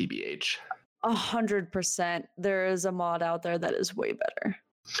better, TBH. 100%. There is a mod out there that is way better.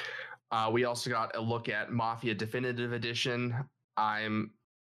 We also got a look at Mafia Definitive Edition. I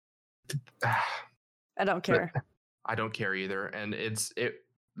don't care. I don't care either, and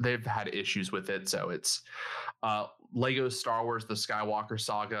they've had issues with it. So it's Lego Star Wars: The Skywalker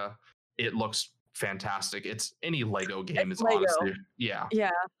Saga. It looks fantastic. It's any Lego game is Lego. honestly, yeah.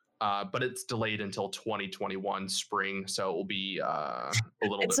 But it's delayed until 2021 spring, so it will be a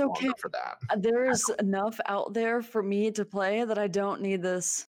little bit longer for that. There is enough out there for me to play that I don't need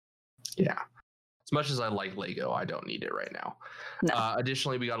this. Yeah. As much as I like Lego, I don't need it right now. No.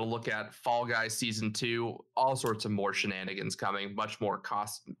 Additionally, we got to look at Fall Guys Season 2. All sorts of more shenanigans coming. Much more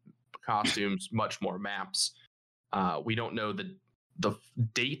costumes, much more maps. We don't know the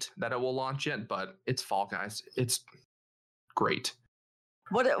date that it will launch yet, but it's Fall Guys. It's great.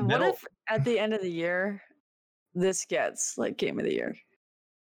 What if at the end of the year, this gets like Game of the Year?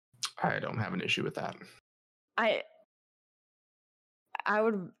 I don't have an issue with that.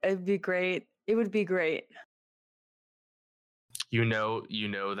 It'd be great. It would be great. You know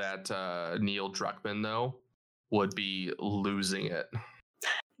that Neil Druckmann though would be losing it.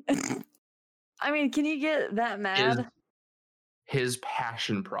 I mean, can you get that mad? His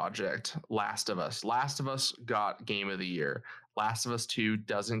passion project, Last of Us. Last of Us got Game of the Year. Last of Us 2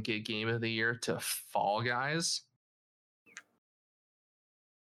 doesn't get Game of the Year to Fall Guys.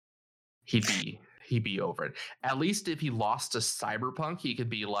 He'd be over it. At least if he lost to Cyberpunk, he could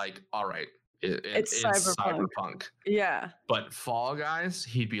be like, all right, it's Cyberpunk. Yeah. But Fall Guys,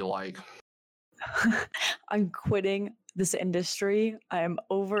 he'd be like, I'm quitting this industry. I am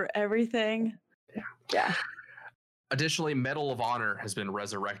over everything. Yeah. Additionally, Medal of Honor has been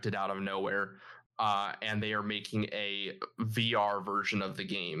resurrected out of nowhere, and they are making a VR version of the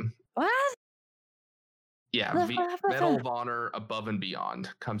game. What? Yeah, Medal of Honor Above and Beyond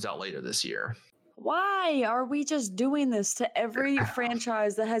comes out later this year. Why are we just doing this to every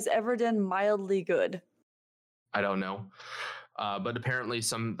franchise that has ever done mildly good? I don't know. But apparently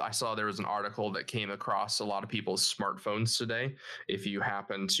I saw there was an article that came across a lot of people's smartphones today. If you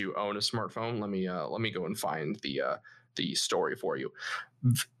happen to own a smartphone, let me go and find the story for you.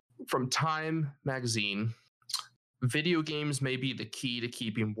 From Time magazine, video games may be the key to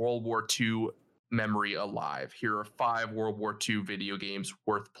keeping World War II memory alive. Here are 5 World War II video games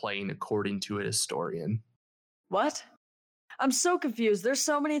worth playing, according to a historian. What? I'm so confused. There's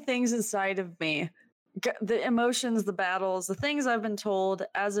so many things inside of me. The emotions, the battles, the things I've been told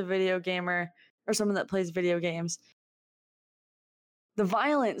as a video gamer or someone that plays video games. The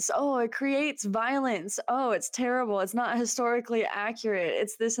violence. Oh, it creates violence. Oh, it's terrible. It's not historically accurate.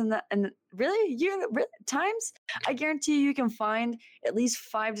 It's this and that. And really? Times? I guarantee you can find at least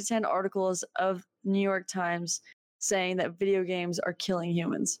 5 to 10 articles of New York Times saying that video games are killing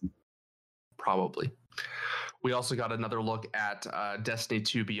humans. Probably. We also got another look at Destiny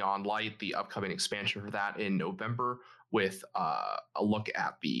 2 Beyond Light, the upcoming expansion for that in November, with a look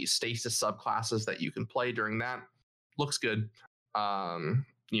at the stasis subclasses that you can play during that. Looks good.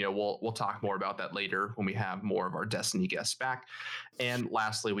 We'll talk more about that later when we have more of our Destiny guests back. And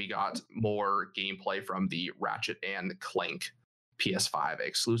lastly, we got more gameplay from the Ratchet and Clank PS5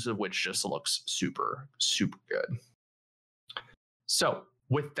 exclusive, which just looks super, super good. So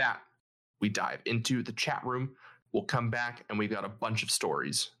with that, we dive into the chat room. We'll come back and we've got a bunch of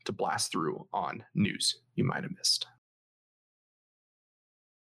stories to blast through on news you might have missed.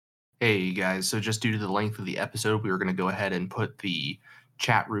 Hey guys, so just due to the length of the episode, we were going to go ahead and put the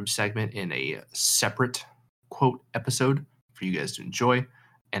chat room segment in a separate quote episode for you guys to enjoy,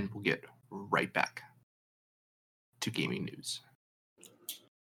 and we'll get right back to gaming news.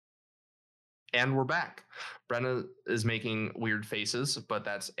 And we're back. Brenna is making weird faces, but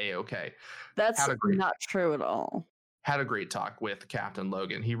that's A-okay. That's not true at all. Had a great talk with Captain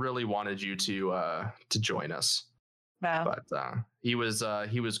Logan. He really wanted you to join us. Wow. But he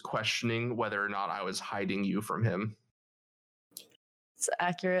was questioning whether or not I was hiding you from him. It's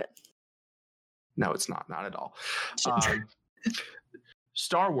accurate. No, it's not. Not at all.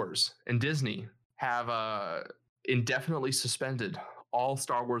 Star Wars and Disney have indefinitely suspended all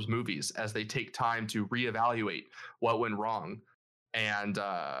Star Wars movies as they take time to reevaluate what went wrong and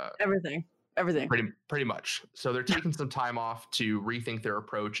everything pretty much. So they're taking some time off to rethink their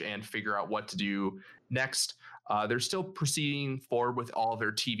approach and figure out what to do next. They're still proceeding forward with all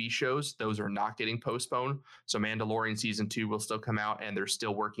their TV shows. Those are not getting postponed. So Mandalorian season 2 will still come out, and they're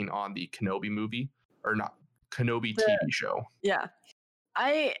still working on the Kenobi movie, or not Kenobi TV show. Yeah.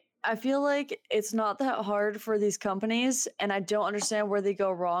 I feel like it's not that hard for these companies, and I don't understand where they go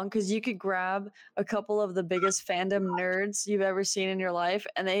wrong, because you could grab a couple of the biggest fandom nerds you've ever seen in your life,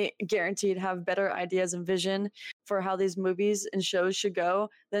 and they guaranteed have better ideas and vision for how these movies and shows should go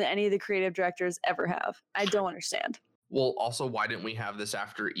than any of the creative directors ever have. I don't understand. Well, also, why didn't we have this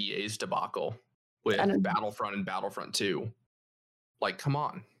after EA's debacle with Battlefront and Battlefront 2? Like, come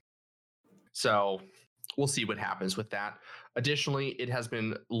on. So we'll see what happens with that. Additionally, it has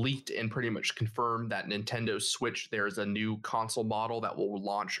been leaked and pretty much confirmed that Nintendo Switch, there's a new console model that will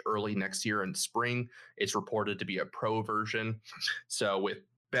launch early next year in spring. It's reported to be a Pro version. So with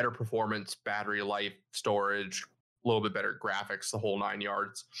better performance, battery life, storage, a little bit better graphics, the whole 9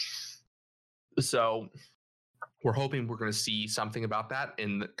 yards. So we're hoping we're going to see something about that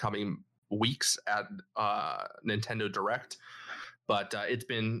in the coming weeks at Nintendo Direct. But it's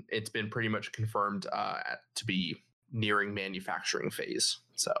been pretty much confirmed to be nearing manufacturing phase.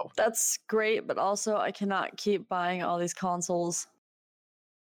 So that's great, but also I cannot keep buying all these consoles.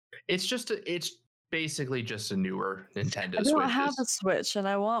 It's basically just a newer Nintendo Switch. I don't have a Switch, and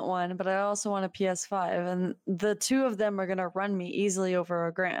I want one, but I also want a PS5, and the two of them are going to run me easily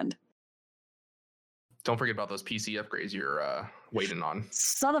over $1,000. Don't forget about those PC upgrades you're waiting on.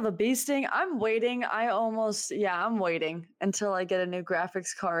 Son of a bee sting. I'm waiting. I'm waiting until I get a new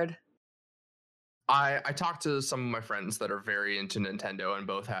graphics card. I talked to some of my friends that are very into Nintendo and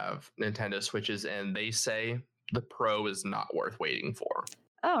both have Nintendo Switches, and they say the Pro is not worth waiting for.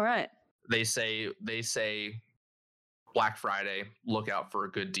 Oh, right. They say Black Friday, look out for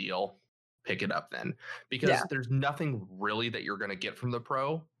a good deal, pick it up then. Because there's nothing really that you're going to get from the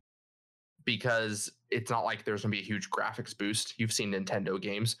Pro, because it's not like there's going to be a huge graphics boost. You've seen Nintendo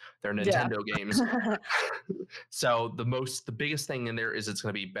games. They're Nintendo games. So the biggest thing in there is it's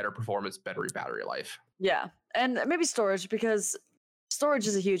going to be better performance, better battery life. Yeah. And maybe storage, because storage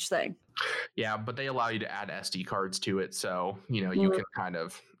is a huge thing. Yeah, but they allow you to add SD cards to it. So, you can kind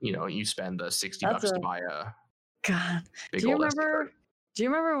of, you spend the $60 to buy a God. big Do you old SD remember card. Do you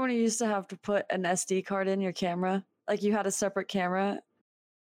remember when you used to have to put an SD card in your camera? Like you had a separate camera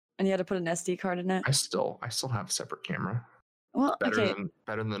and you had to put an SD card in it? I still have a separate camera. Well,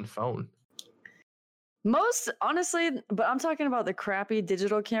 Better than phone. Most honestly, but I'm talking about the crappy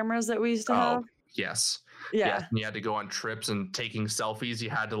digital cameras that we used to have. Yes. Yeah. Yes, and you had to go on trips and taking selfies. You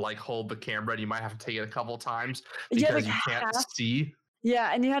had to like hold the camera, and you might have to take it a couple times because you can't see.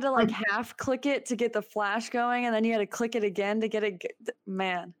 Yeah, and you had to like half click it to get the flash going, and then you had to click it again to get it.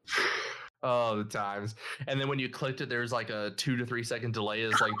 Man. Oh, the times. And then when you clicked it, there's like a 2 to 3 second delay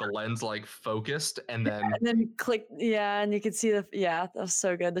as like the lens like focused, and then you click, and you could see that was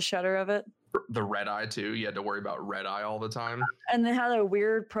so good, the shutter of it. The red eye too. You had to worry about red eye all the time. And they had a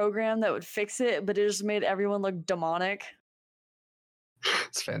weird program that would fix it, but it just made everyone look demonic.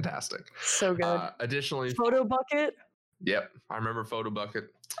 It's fantastic. So good. Additionally, Photo Bucket. Yep, I remember Photo Bucket.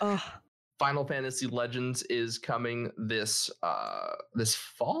 Oh. Final Fantasy Legends is coming this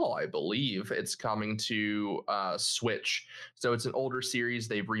fall, I believe. It's coming to Switch. So it's an older series.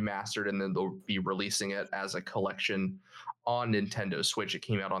 They've remastered, and then they'll be releasing it as a collection on Nintendo Switch. It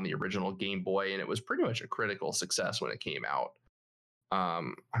came out on the original Game Boy, and it was pretty much a critical success when it came out.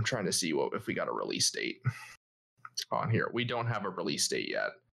 I'm trying to see if we got a release date on here. We don't have a release date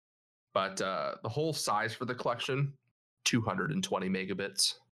yet, but the whole size for the collection, 220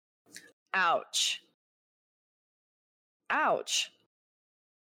 megabits. Ouch.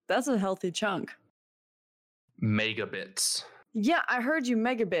 That's a healthy chunk. Megabits. Yeah, I heard you,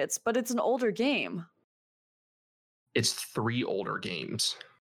 megabits, but it's an older game. It's 3 older games.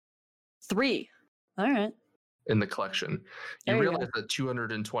 3. All right. In the collection. You There you realize that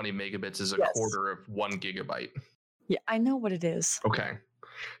 220 megabits is a quarter of 1 gigabyte. Yeah, I know what it is. Okay.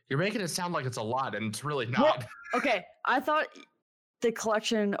 You're making it sound like it's a lot, and it's really not. Okay, I thought the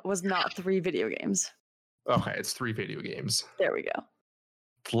collection was not 3 video games. Okay, it's 3 video games. There we go.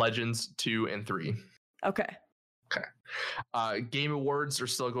 Legends 2 and 3. Okay. Game Awards are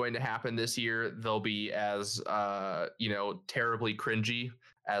still going to happen this year. They'll be as terribly cringy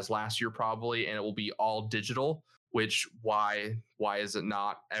as last year probably, and it will be all digital. Which why is it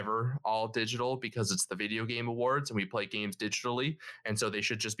not ever all digital? Because it's the Video Game Awards and we play games digitally, and so they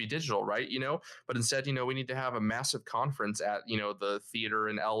should just be digital, right? But instead, we need to have a massive conference at the theater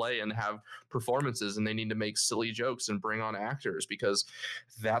in LA and have performances, and they need to make silly jokes and bring on actors, because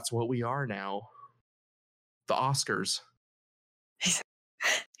that's what we are now. The Oscars.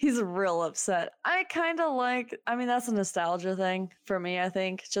 He's real upset. I kind of that's a nostalgia thing for me, I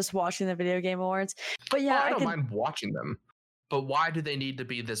think, just watching the Video Game Awards. But yeah, I don't mind watching them. But why do they need to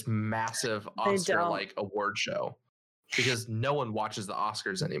be this massive Oscar-like award show? Because no one watches the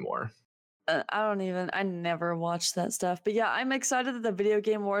Oscars anymore. I never watched that stuff. But yeah, I'm excited that the Video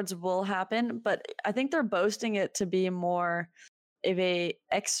Game Awards will happen. But I think they're boasting it to be more of a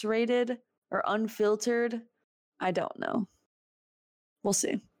X-rated or unfiltered. I don't know. We'll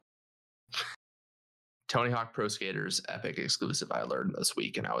see. Tony Hawk Pro Skater's Epic exclusive, I learned this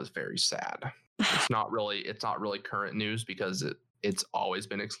week, and I was very sad. It's not really current news because it's always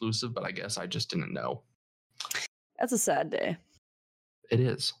been exclusive, but I guess I just didn't know. That's a sad day. It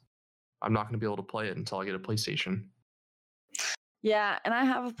is. I'm not going to be able to play it until I get a PlayStation. Yeah, and I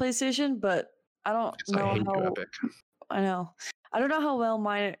have a PlayStation, but I don't know how. Epic. I know. I don't know how well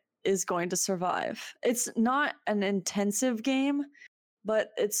mine is going to survive. It's not an intensive game,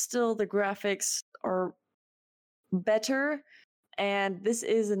 but it's still, the graphics are better, and this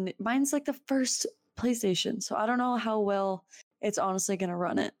is mine's like the first PlayStation, so I don't know how well it's honestly going to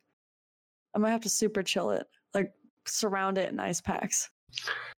run it. I might have to super chill it, like surround it in ice packs.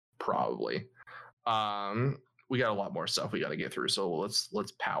 Probably. We got a lot more stuff we got to get through, so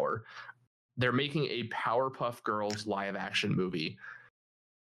let's power. They're making a Powerpuff Girls live action movie.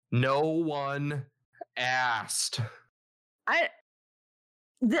 No one asked.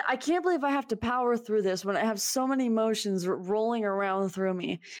 I can't believe I have to power through this when I have so many emotions rolling around through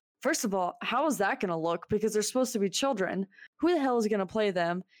me. First of all, how is that going to look? Because they're supposed to be children. Who the hell is going to play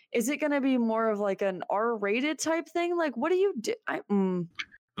them? Is it going to be more of like an R-rated type thing? Like, what do you do?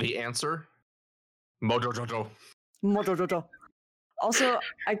 The answer? Mojojojo. Mojojojo. Also,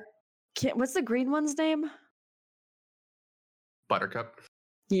 I can't. What's the green one's name? Buttercup.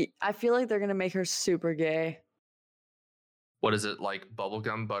 Yeah, I feel like they're going to make her super gay. What is it, like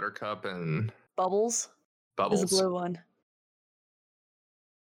bubblegum, buttercup, and Bubbles? bubbles? Is the blue one.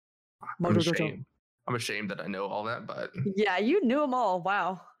 I'm ashamed that I know all that, but yeah, you knew them all.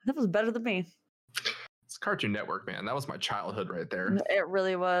 Wow, that was better than me. It's Cartoon Network, man. That was my childhood right there. It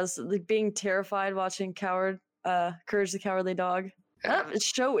really was. Like being terrified watching Courage the Cowardly Dog. Yeah. That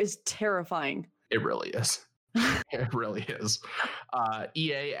show is terrifying. It really is. It really is.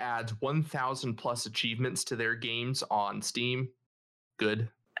 EA adds 1,000 plus achievements to their games on Steam. Good.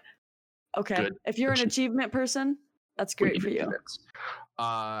 Okay. Good. If you're an achievement person, that's great for you.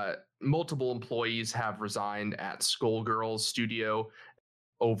 Multiple employees have resigned at Skullgirls Studio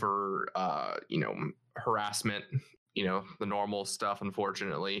over, harassment, the normal stuff,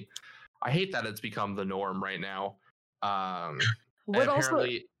 unfortunately. I hate that it's become the norm right now.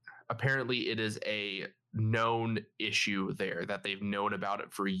 Apparently it is a known issue there that they've known about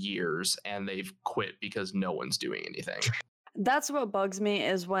it for years and they've quit because no one's doing anything. That's what bugs me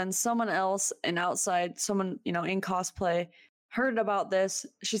is when someone else someone, in cosplay heard about this.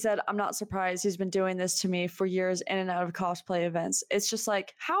 She said, I'm not surprised. He's been doing this to me for years in and out of cosplay events. It's just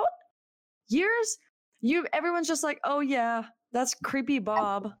like, how years? Everyone's just like, oh yeah, that's creepy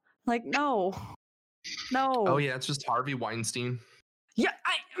Bob. Like, no. Oh yeah, it's just Harvey Weinstein. Yeah,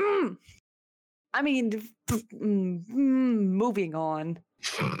 moving on.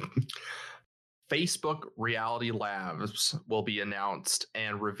 Facebook Reality Labs will be announced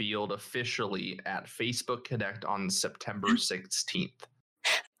and revealed officially at Facebook Connect on September 16th.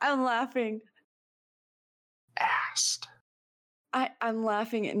 I'm laughing. I'm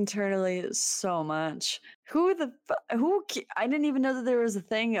laughing internally so much. I didn't even know that there was a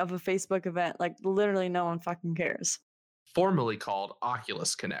thing of a Facebook event. Like, literally no one fucking cares. Formerly called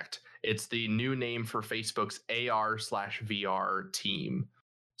Oculus Connect. It's the new name for Facebook's AR/VR team.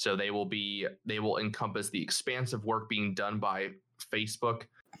 So they will encompass the expansive work being done by Facebook.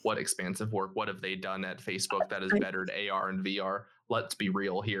 What expansive work? What have they done at Facebook that is better at AR and VR? Let's be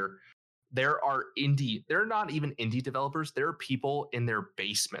real here. They're not even indie developers. There are people in their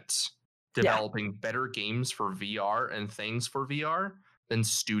basements developing better games for VR and things for VR than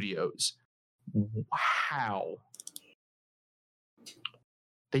studios. How?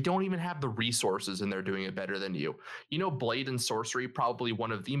 They don't even have the resources and they're doing it better than you. Blade and Sorcery, probably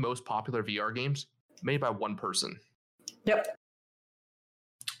one of the most popular VR games made by one person. Yep.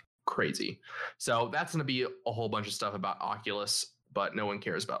 Crazy. So that's going to be a whole bunch of stuff about Oculus, but no one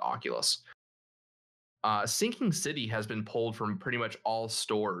cares about Oculus. Sinking City has been pulled from pretty much all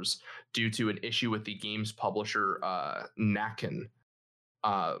stores due to an issue with the game's publisher, Naken.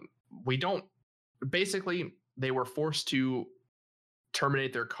 Basically, they were forced to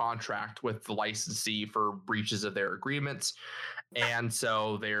terminate their contract with the licensee for breaches of their agreements, and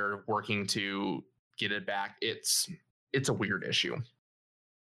so they're working to get it back. It's a weird issue.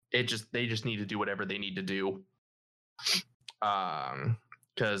 They just need to do whatever they need to do,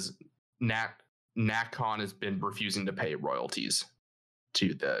 because Natcon has been refusing to pay royalties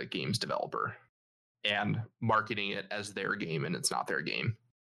to the game's developer and marketing it as their game, and it's not their game.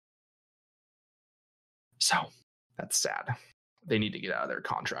 So that's sad. They need to get out of their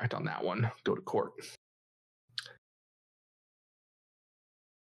contract on that one. Go to court.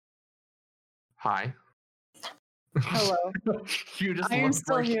 Hi. Hello. You just I am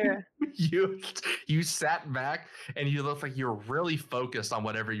still here. You sat back and you looked like you're really focused on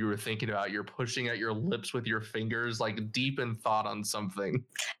whatever you were thinking about. You're pushing at your lips with your fingers, like deep in thought on something.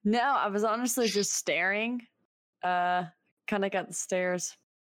 No, I was honestly just staring. Kind of got the stares.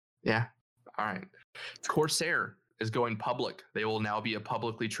 Yeah. All right. Corsair is going public. They will now be a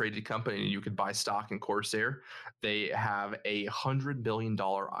publicly traded company and you could buy stock in Corsair. They have a $100 million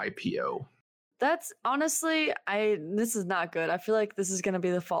IPO. That's honestly, this is not good. I feel like this is going to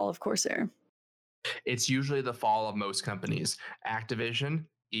be the fall of Corsair. It's usually the fall of most companies. Activision,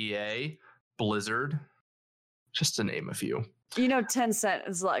 EA, Blizzard, just to name a few. Tencent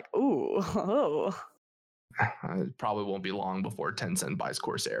is like, ooh, oh. It probably won't be long before Tencent buys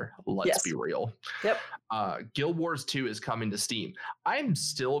Corsair. Let's be real. Yep. Guild Wars 2 is coming to Steam. I'm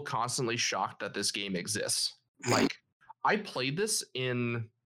still constantly shocked that this game exists. Like, I played this in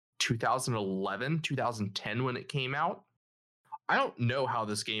 2011, 2010 when it came out. I don't know how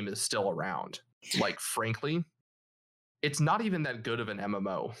this game is still around. Like, frankly, it's not even that good of an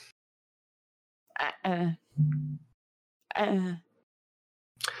MMO.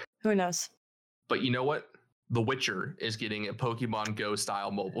 Who knows? But you know what? The Witcher is getting a Pokemon Go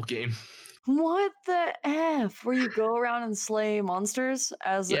style mobile game. What the F? Where you go around and slay monsters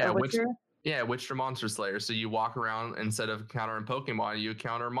as a Witcher? Witcher Monster Slayer. So you walk around, instead of encountering Pokemon, you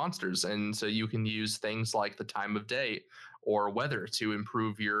encounter monsters. And so you can use things like the time of day or weather to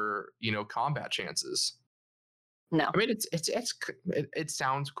improve your, combat chances. No. I mean, it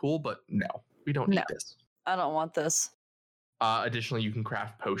sounds cool, but no, we don't need this. I don't want this. Additionally, you can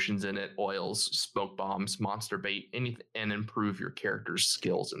craft potions in it, oils, smoke bombs, monster bait, anything, and improve your character's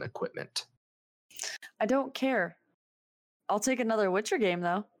skills and equipment. I don't care. I'll take another Witcher game,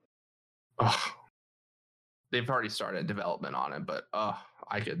 though. They've already started development on it, but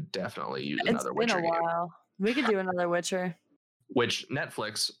I could definitely use another Witcher game. It's been a while. We could do another Witcher. Which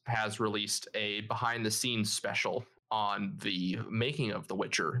Netflix has released a behind-the-scenes special on the making of the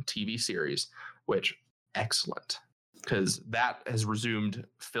Witcher TV series, which, excellent. Because that has resumed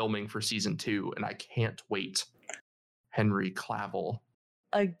filming for season 2, and I can't wait. Henry Cavill.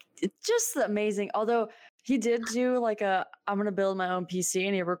 Just amazing. Although he did do like I'm going to build my own PC,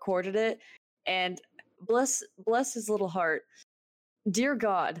 and he recorded it. And bless his little heart. Dear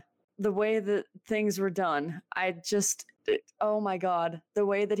God, the way that things were done, oh my God, the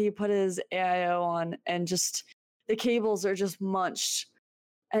way that he put his AIO on, and just the cables are just munched.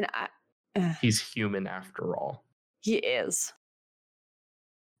 And he's human after all. He is.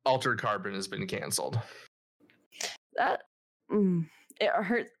 Altered Carbon has been canceled. It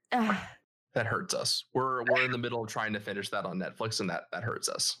hurt. That hurts us. We're in the middle of trying to finish that on Netflix, and that hurts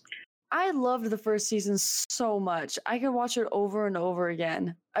us. I loved the first season so much. I could watch it over and over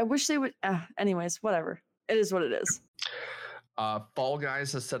again. I wish they would. Anyways, whatever. It is what it is. Fall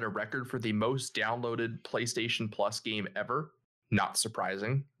Guys has set a record for the most downloaded PlayStation Plus game ever. Not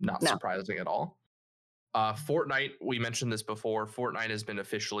surprising. Not surprising at all. Fortnite, we mentioned this before. Fortnite has been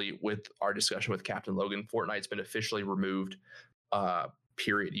officially, with our discussion with Captain Logan, Fortnite's been officially removed.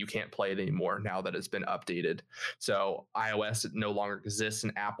 Period. You can't play it anymore now that it's been updated. So iOS no longer exists,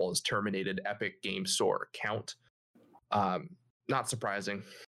 and Apple has terminated Epic Game Store account. Not surprising.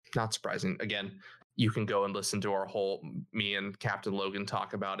 Not surprising. Again, you can go and listen to our whole, me and Captain Logan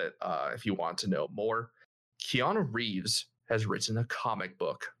talk about it if you want to know more. Keanu Reeves has written a comic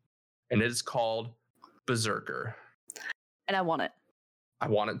book, and it is called Berserker. And I want it. I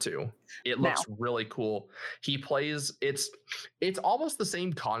want it too. It looks really cool. He plays, it's almost the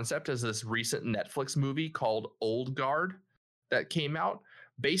same concept as this recent Netflix movie called Old Guard that came out.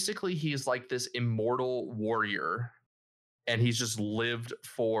 Basically, he's like this immortal warrior, and he's just lived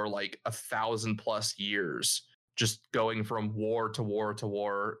for like 1,000+ years, just going from war to war to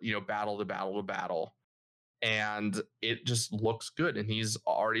war, battle to battle to battle. And it just looks good. And he's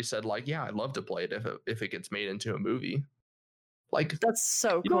already said, like, yeah, I'd love to play it if it gets made into a movie. Like, that's so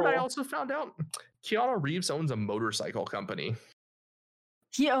cool. You know what I also found out? Keanu Reeves owns a motorcycle company.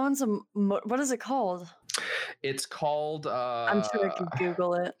 He owns what is it called? It's called I'm sure I can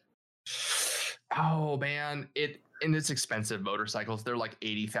Google it. Oh man, it's expensive motorcycles. They're like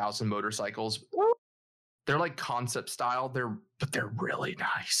 80,000 motorcycles. They're like concept style. But they're really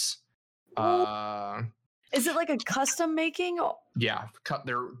nice. Is it like a custom making? Yeah,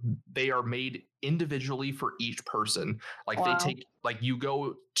 they are made individually for each person. Like They take, like, you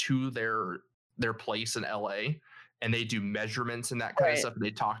go to their place in LA, and they do measurements and that kind of stuff, and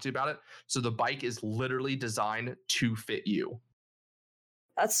they talk to you about it. So the bike is literally designed to fit you.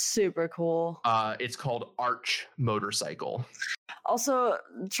 That's super cool. It's called Arch Motorcycle. Also,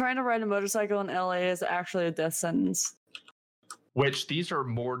 trying to ride a motorcycle in LA is actually a death sentence. Which these are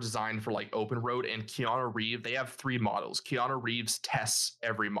more designed for like open road, and Keanu Reeves, they have 3 models. Keanu Reeves tests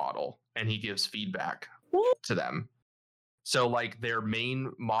every model, and he gives feedback to them. So like their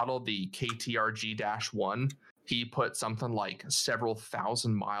main model, the KTRG-1, he put something like several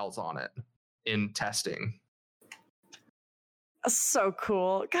thousand miles on it in testing. That's so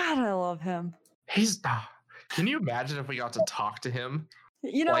cool. God, I love him. Can you imagine if we got to talk to him?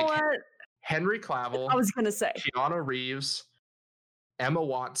 You know what? Henry Cavill. I was going to say. Keanu Reeves, Emma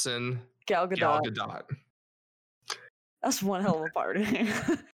Watson, Gal Gadot. That's one hell of a party.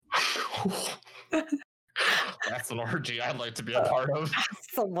 That's an orgy I'd like to be a part of.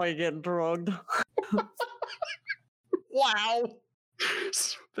 Somebody getting drugged. Wow.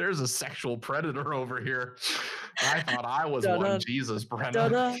 There's a sexual predator over here. I thought I was one. Jesus,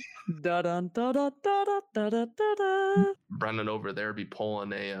 Brennan. Brennan over there be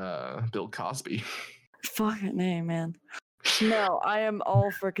pulling a Bill Cosby. Fucking name, man. No, I am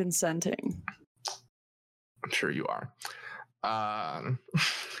all for consenting. I'm sure you are.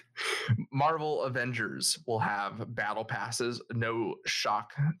 Marvel Avengers will have battle passes. No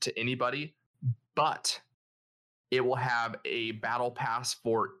shock to anybody, but it will have a battle pass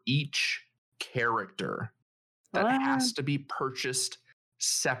for each character that has to be purchased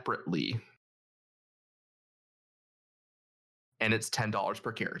separately. And it's $10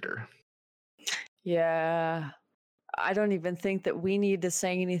 per character. Yeah. I don't even think that we need to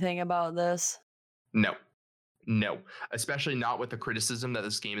say anything about this. No, especially not with the criticism that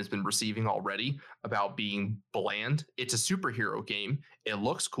this game has been receiving already about being bland. It's a superhero game. It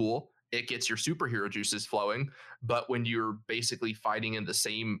looks cool. It gets your superhero juices flowing. But when you're basically fighting in the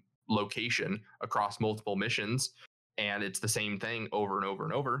same location across multiple missions and it's the same thing over and over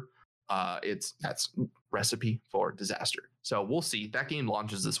and over, that's recipe for disaster. So we'll see. That game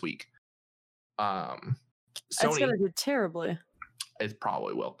launches this week. It's going to do terribly. It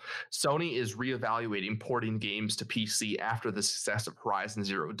probably will. Sony is reevaluating porting games to PC after the success of Horizon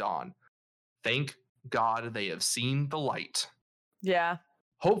Zero Dawn. Thank God they have seen the light. Yeah.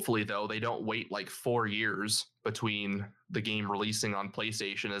 Hopefully, though, they don't wait like 4 years between the game releasing on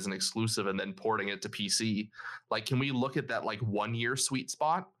PlayStation as an exclusive and then porting it to PC. Like, can we look at that like 1 year sweet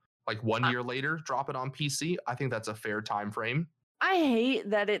spot? Like 1 year later, drop it on PC? I think that's a fair time frame. I hate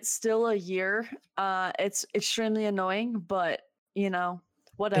that it's still a year. It's extremely annoying, but you know,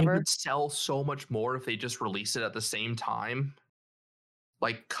 whatever. They would sell so much more if they just release it at the same time.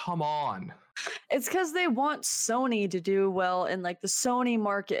 Like, come on. It's because they want Sony to do well in like the Sony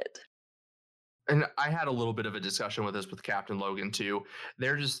market. And I had a little bit of a discussion with this with Capt and Logun too.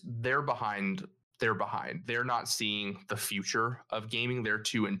 They're behind. They're not seeing the future of gaming. They're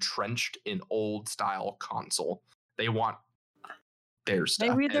too entrenched in old style console. They want their stuff.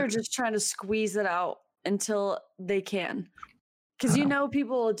 Maybe they're just trying to squeeze it out until they can. Because you know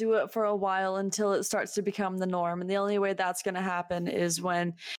people will do it for a while until it starts to become the norm. And the only way that's going to happen is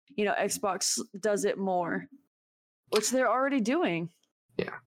when, you know, Xbox does it more, which they're already doing.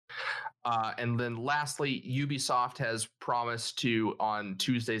 Yeah. And then lastly, Ubisoft has promised to, on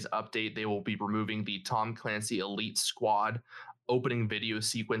Tuesday's update, they will be removing the Tom Clancy Elite Squad opening video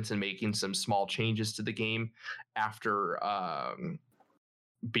sequence and making some small changes to the game after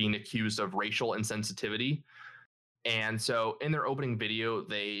being accused of racial insensitivity. And so in their opening video,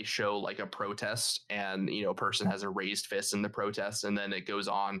 they show like a protest and, you know, a person has a raised fist in the protest. And then it goes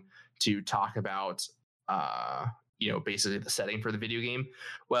on to talk about, you know, basically the setting for the video game.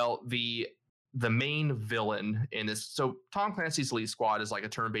 Well, the main villain in this, so Tom Clancy's Elite Squad is like a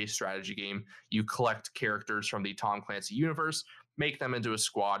turn-based strategy game. You collect characters from the Tom Clancy universe, make them into a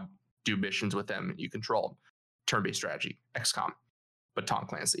squad, do missions with them, and you control them. Turn-based strategy, XCOM, but Tom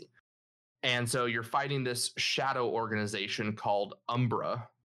Clancy. And so you're fighting this shadow organization called Umbra,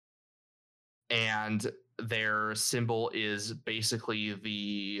 and their symbol is basically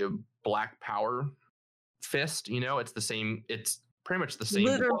the Black Power fist. You know, it's the same. It's pretty much the same.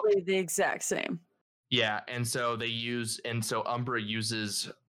 Literally look. The exact same. Yeah, and so Umbra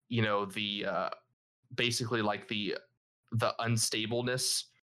uses, you know, the basically like the unstableness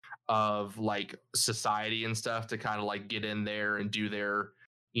of like society and stuff to kind of like get in there and do their,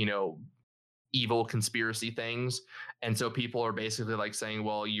 you know, evil conspiracy things. And so people are basically like saying,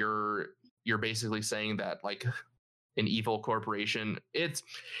 well, you're basically saying that like an evil corporation. It's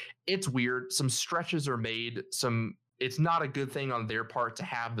weird. Some stretches are made. It's not a good thing on their part to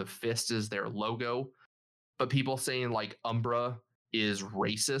have the fist as their logo, but people saying like Umbra is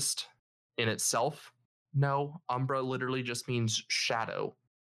racist in itself. No, Umbra literally just means shadow.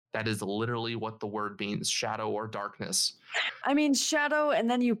 That is literally what the word means, shadow or darkness. I mean, shadow, and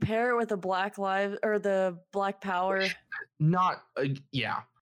then you pair it with the Black Lives or the Black Power. Not, yeah.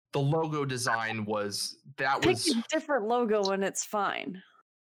 The logo design was Pick a different logo and it's fine.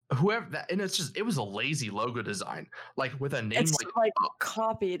 Whoever that, and it was a lazy logo design, like with a name it's like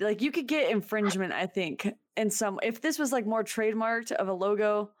copied. Like you could get infringement, I think, in some. If this was like more trademarked of a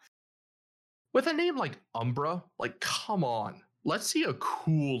logo, with a name like Umbra, like come on. Let's see a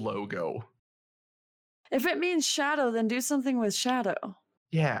cool logo. If it means shadow, then do something with shadow.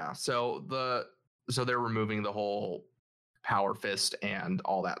 Yeah. So they're removing the whole power fist and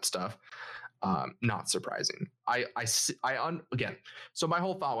all that stuff. Not surprising. Again. So my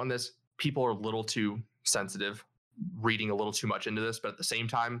whole thought on this: people are a little too sensitive, reading a little too much into this. But at the same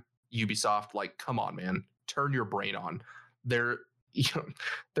time, Ubisoft, like, come on, man, turn your brain on.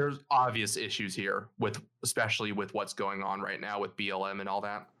 There's obvious issues here especially with what's going on right now with BLM and all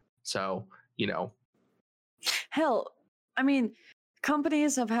that. So, you know, hell, I mean,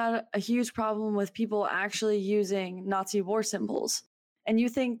 companies have had a huge problem with people actually using Nazi war symbols. And you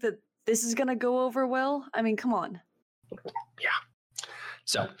think that this is going to go over well? I mean, come on. Yeah.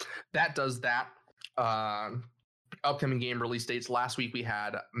 So that does that. Upcoming game release dates. Last week we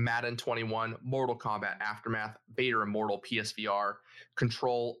had Madden 21, Mortal Kombat Aftermath, Vader Immortal PSVR,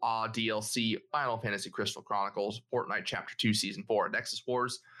 Control DLC, Final Fantasy Crystal Chronicles, Fortnite Chapter 2 Season 4, Nexus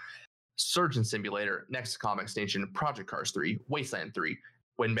Wars, Surgeon Simulator, Nexus Comic Extension, Project Cars 3, Wasteland 3,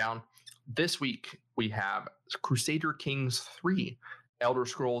 Windbound. This week we have Crusader Kings 3, Elder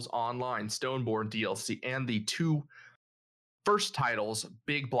Scrolls Online, Stoneborn DLC, and the two first titles,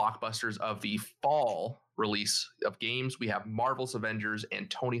 big blockbusters of the fall release of games. We have Marvel's Avengers and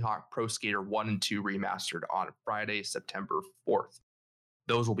Tony Hawk Pro Skater 1 and 2 remastered on Friday, September 4th.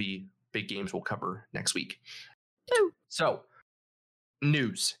 Those will be big games we'll cover next week. Woo. So,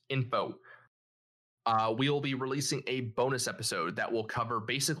 news, info. We'll be releasing a bonus episode that will cover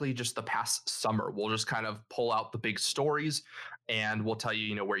basically just the past summer. We'll just kind of pull out the big stories and we'll tell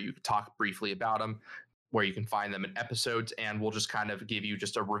you, where you can talk briefly about them, where you can find them in episodes, and we'll just kind of give you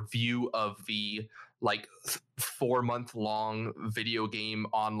just a review of the 4-month-long video game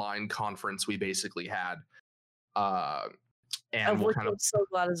online conference we basically had. And we'll kind of, I'm so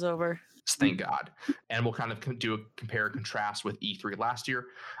glad it's over. thank God. And we'll kind of do a compare and contrast with E3 last year.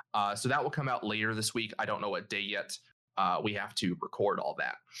 So that will come out later this week. I don't know what day yet. We have to record all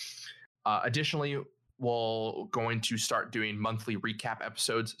that. Additionally, we're going to start doing monthly recap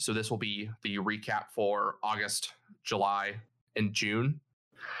episodes. So this will be the recap for August, July, and June,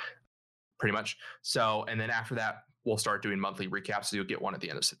 pretty much. So, and then after that, we'll start doing monthly recaps. So you'll get one at the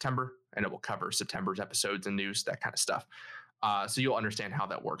end of September, and it will cover September's episodes and news, that kind of stuff. So you'll understand how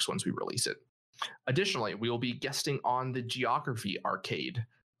that works once we release it. Additionally, we will be guesting on the Geography Arcade.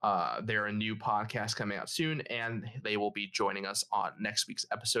 They're a new podcast coming out soon, and they will be joining us on next week's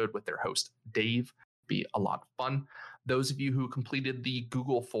episode with their host, Dave. Be a lot of fun. Those of you who completed the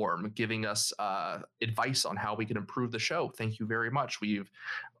Google form giving us advice on how we can improve the show, thank you very much. We've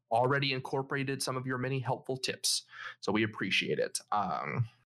already incorporated some of your many helpful tips, so we appreciate it.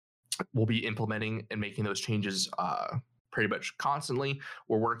 We'll be implementing and making those changes pretty much constantly.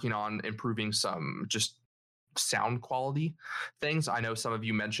 We're working on improving some just sound quality things. I know some of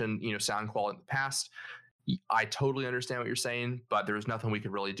you mentioned, sound quality in the past. I totally understand what you're saying, but there was nothing we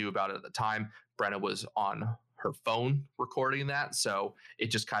could really do about it at the time. Brenna was on her phone recording that, so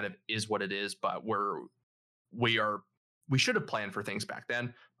it just kind of is what it is. But we should have planned for things back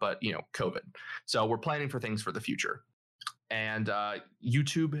then, but COVID. So we're planning for things for the future. And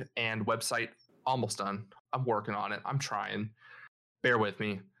YouTube and website almost done. I'm working on it. I'm trying. Bear with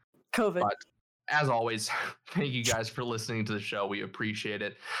me. COVID. But as always, thank you guys for listening to the show. We appreciate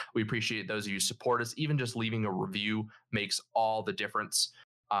it. We appreciate those of you who support us. Even just leaving a review makes all the difference.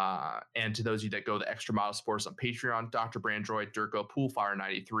 And to those of you that go the extra mile support us on Patreon, Dr. Brandroid, Durko,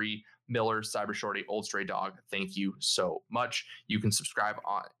 Poolfire93, Miller, Cyber Shorty, Old Stray Dog, thank you so much. You can subscribe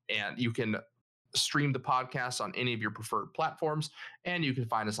on, and you can stream the podcast on any of your preferred platforms, and you can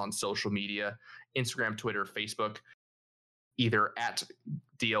find us on social media, Instagram, Twitter, Facebook, either at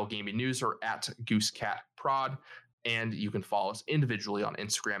DL Gaming News or at GooseCatProd. And you can follow us individually on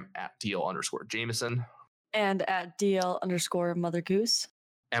Instagram at DL_Jameson. And at DL_Mother Goose.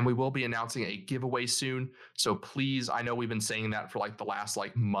 And we will be announcing a giveaway soon. So please, I know we've been saying that for the last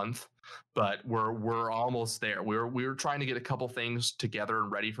month, but we're almost there. We're trying to get a couple things together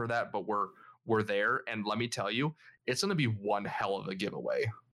and ready for that, but we're there. And let me tell you, it's going to be one hell of a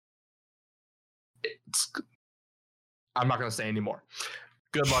giveaway. I'm not going to say any more.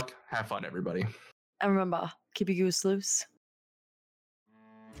 Good luck. Have fun, everybody. And remember, keep your goose loose.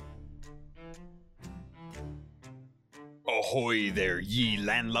 Ahoy there, ye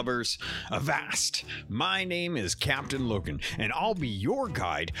landlubbers! Avast! My name is Captain Logun, and I'll be your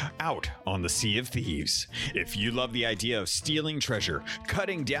guide out on the Sea of Thieves. If you love the idea of stealing treasure,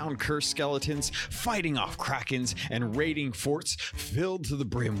 cutting down cursed skeletons, fighting off krakens, and raiding forts filled to the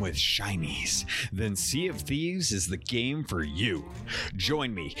brim with shinies, then Sea of Thieves is the game for you.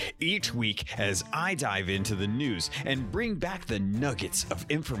 Join me each week as I dive into the news and bring back the nuggets of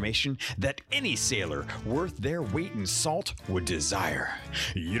information that any sailor worth their weight in salt would desire.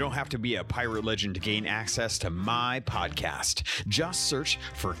 You don't have to be a pirate legend to gain access to my podcast. Just search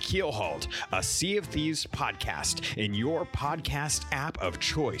for Keelhauled, a Sea of Thieves podcast in your podcast app of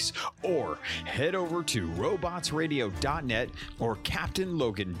choice, or head over to robotsradio.net or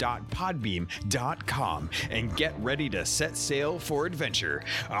captainlogan.podbeam.com and get ready to set sail for adventure.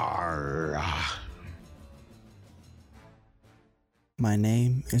 Arr. My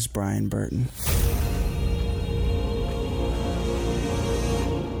name is Brian Burton.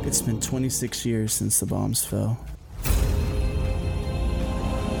 It's been 26 years since the bombs fell.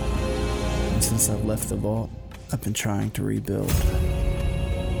 And since I've left the vault, I've been trying to rebuild.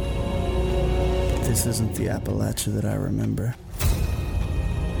 But this isn't the Appalachia that I remember.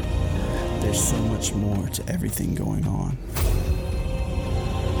 There's so much more to everything going on.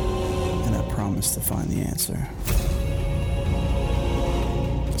 And I promise to find the answer.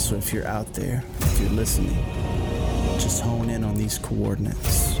 So if you're out there, if you're listening, just hone in on these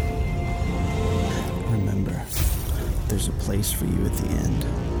coordinates. Remember, there's a place for you at the end.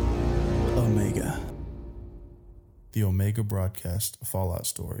 Omega. The Omega Broadcast Fallout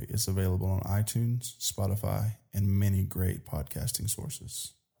Story is available on iTunes, Spotify, and many great podcasting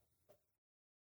sources.